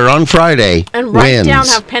caller on Friday and write wins. down,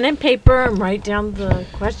 have pen and paper, and write down the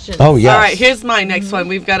questions. Oh, yes. All right, here's my next one.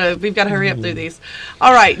 We've got to hurry up through these.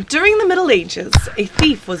 All right, during the Middle Ages, a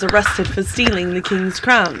thief was arrested for stealing the king's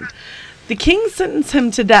crown. The king sentenced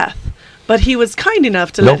him to death, but he was kind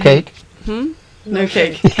enough to No cake? No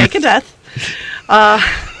cake. Cake of death.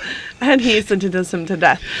 And he sentenced him to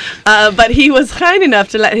death. But he was kind enough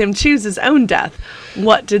to let him choose his own death.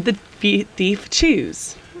 What did the thief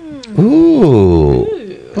choose? Ooh.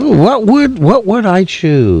 Ooh, what would I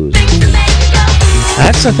choose?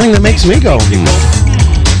 That's the thing that makes me go.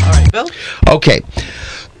 All right, Bill. Okay.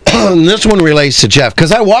 This one relates to Jeff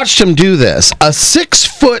because I watched him do this. A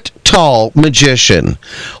 6-foot-tall magician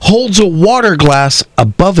holds a water glass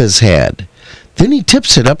above his head. Then he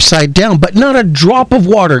tips it upside down, but not a drop of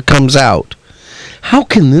water comes out. How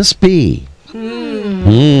can this be? A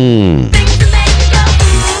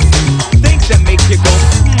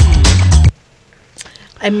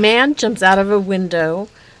man jumps out of a window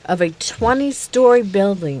of a 20-story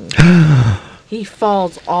building. He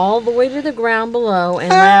falls all the way to the ground below and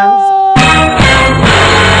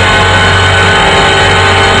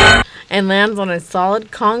lands on a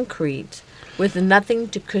solid concrete with nothing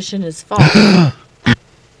to cushion his fall. The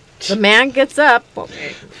man gets up,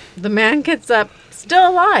 still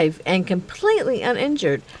alive and completely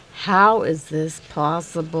uninjured. How is this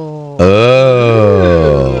possible?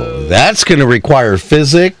 Oh, that's going to require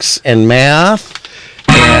physics and math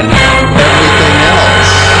and everything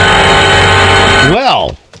else.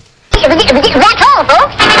 Well, That's all,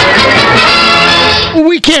 folks.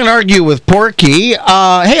 we can't argue with Porky. Hey,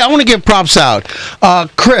 I want to give props out.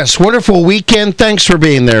 Chris, wonderful weekend. Thanks for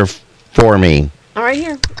being there for me. All right,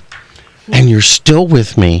 here. And you're still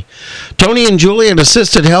with me. Tony and Julie at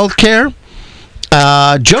Assisted Healthcare.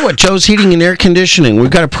 Joe at Joe's Heating and Air Conditioning. We've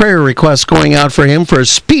got a prayer request going out for him for a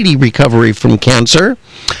speedy recovery from cancer.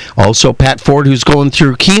 Also, Pat Ford, who's going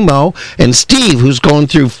through chemo, and Steve, who's going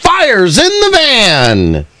through fires in the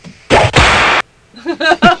van.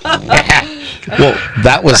 Well,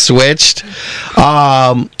 that was switched.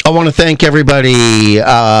 I want to thank everybody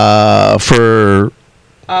for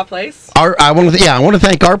Our place. I want to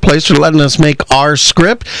thank Our Place for letting us make our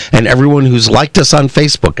script, and everyone who's liked us on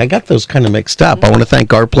Facebook. I got those kind of mixed up. I want to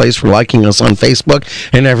thank Our Place for liking us on Facebook,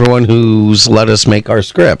 and everyone who's let us make our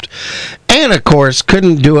script. And of course,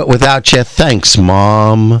 couldn't do it without you. Thanks,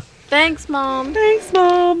 Mom. Thanks, Mom. Thanks,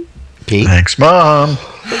 Mom. Pete? Thanks, Mom.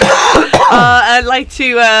 I'd like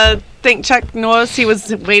to thank Chuck Norris. He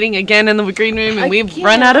was waiting again in the green room, and we've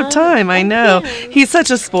run out of time. I know. He's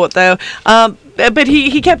such a sport, though. But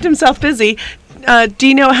he kept himself busy. Do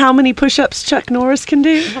you know how many push-ups Chuck Norris can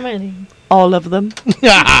do? How many? All of them.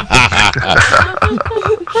 That's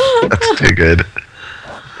too good.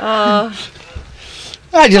 I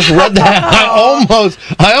just read that.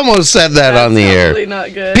 I almost said that on the air. Really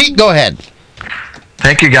not good. Pete, go ahead.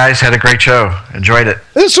 Thank you, guys. Had a great show. Enjoyed it.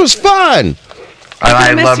 This was fun. And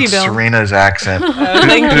I miss loved you, Bill. Serena's accent.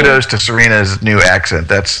 Thank you. Kudos to Serena's new accent.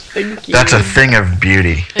 That's a thing of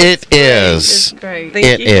beauty. It is. It's great.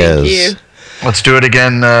 Thank you. Thank you. Let's do it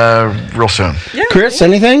again real soon. Yeah. Chris,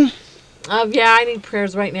 anything? Yeah, I need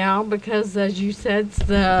prayers right now because, as you said,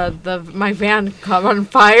 my van caught on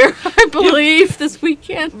fire. I believe this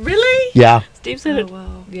weekend. Really? Yeah. Steve said it.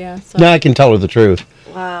 Wow. Yeah. So. Now I can tell her the truth.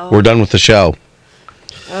 Wow. We're done with the show.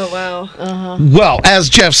 Oh, wow. Well, as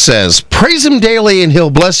Jeff says, praise him daily and he'll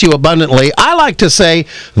bless you abundantly. I like to say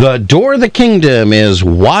the door of the kingdom is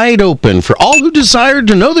wide open for all who desire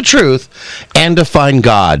to know the truth and to find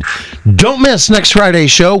God. Don't miss next Friday's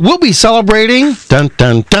show. We'll be celebrating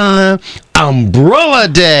Umbrella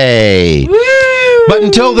Day. Woo! But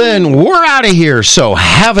until then, we're out of here. So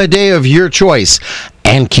have a day of your choice.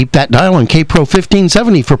 And keep that dial on KPRO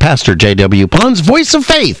 1570 for Pastor J.W. Pond's Voice of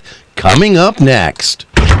Faith coming up next.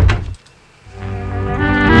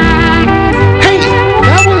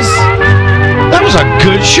 That was a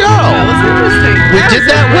good show. That was interesting. We did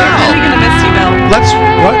that well. We're really going to miss you, Bill.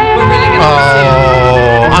 What? We're really going to miss you.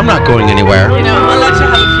 Oh, I'm not going anywhere. You know, I'll let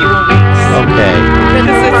you have a few more weeks. Okay.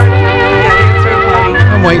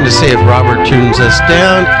 I'm waiting to see if Robert tunes us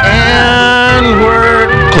down, and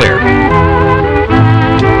we're clear.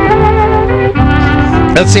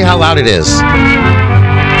 Let's see how loud it is.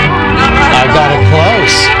 I got it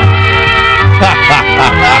close.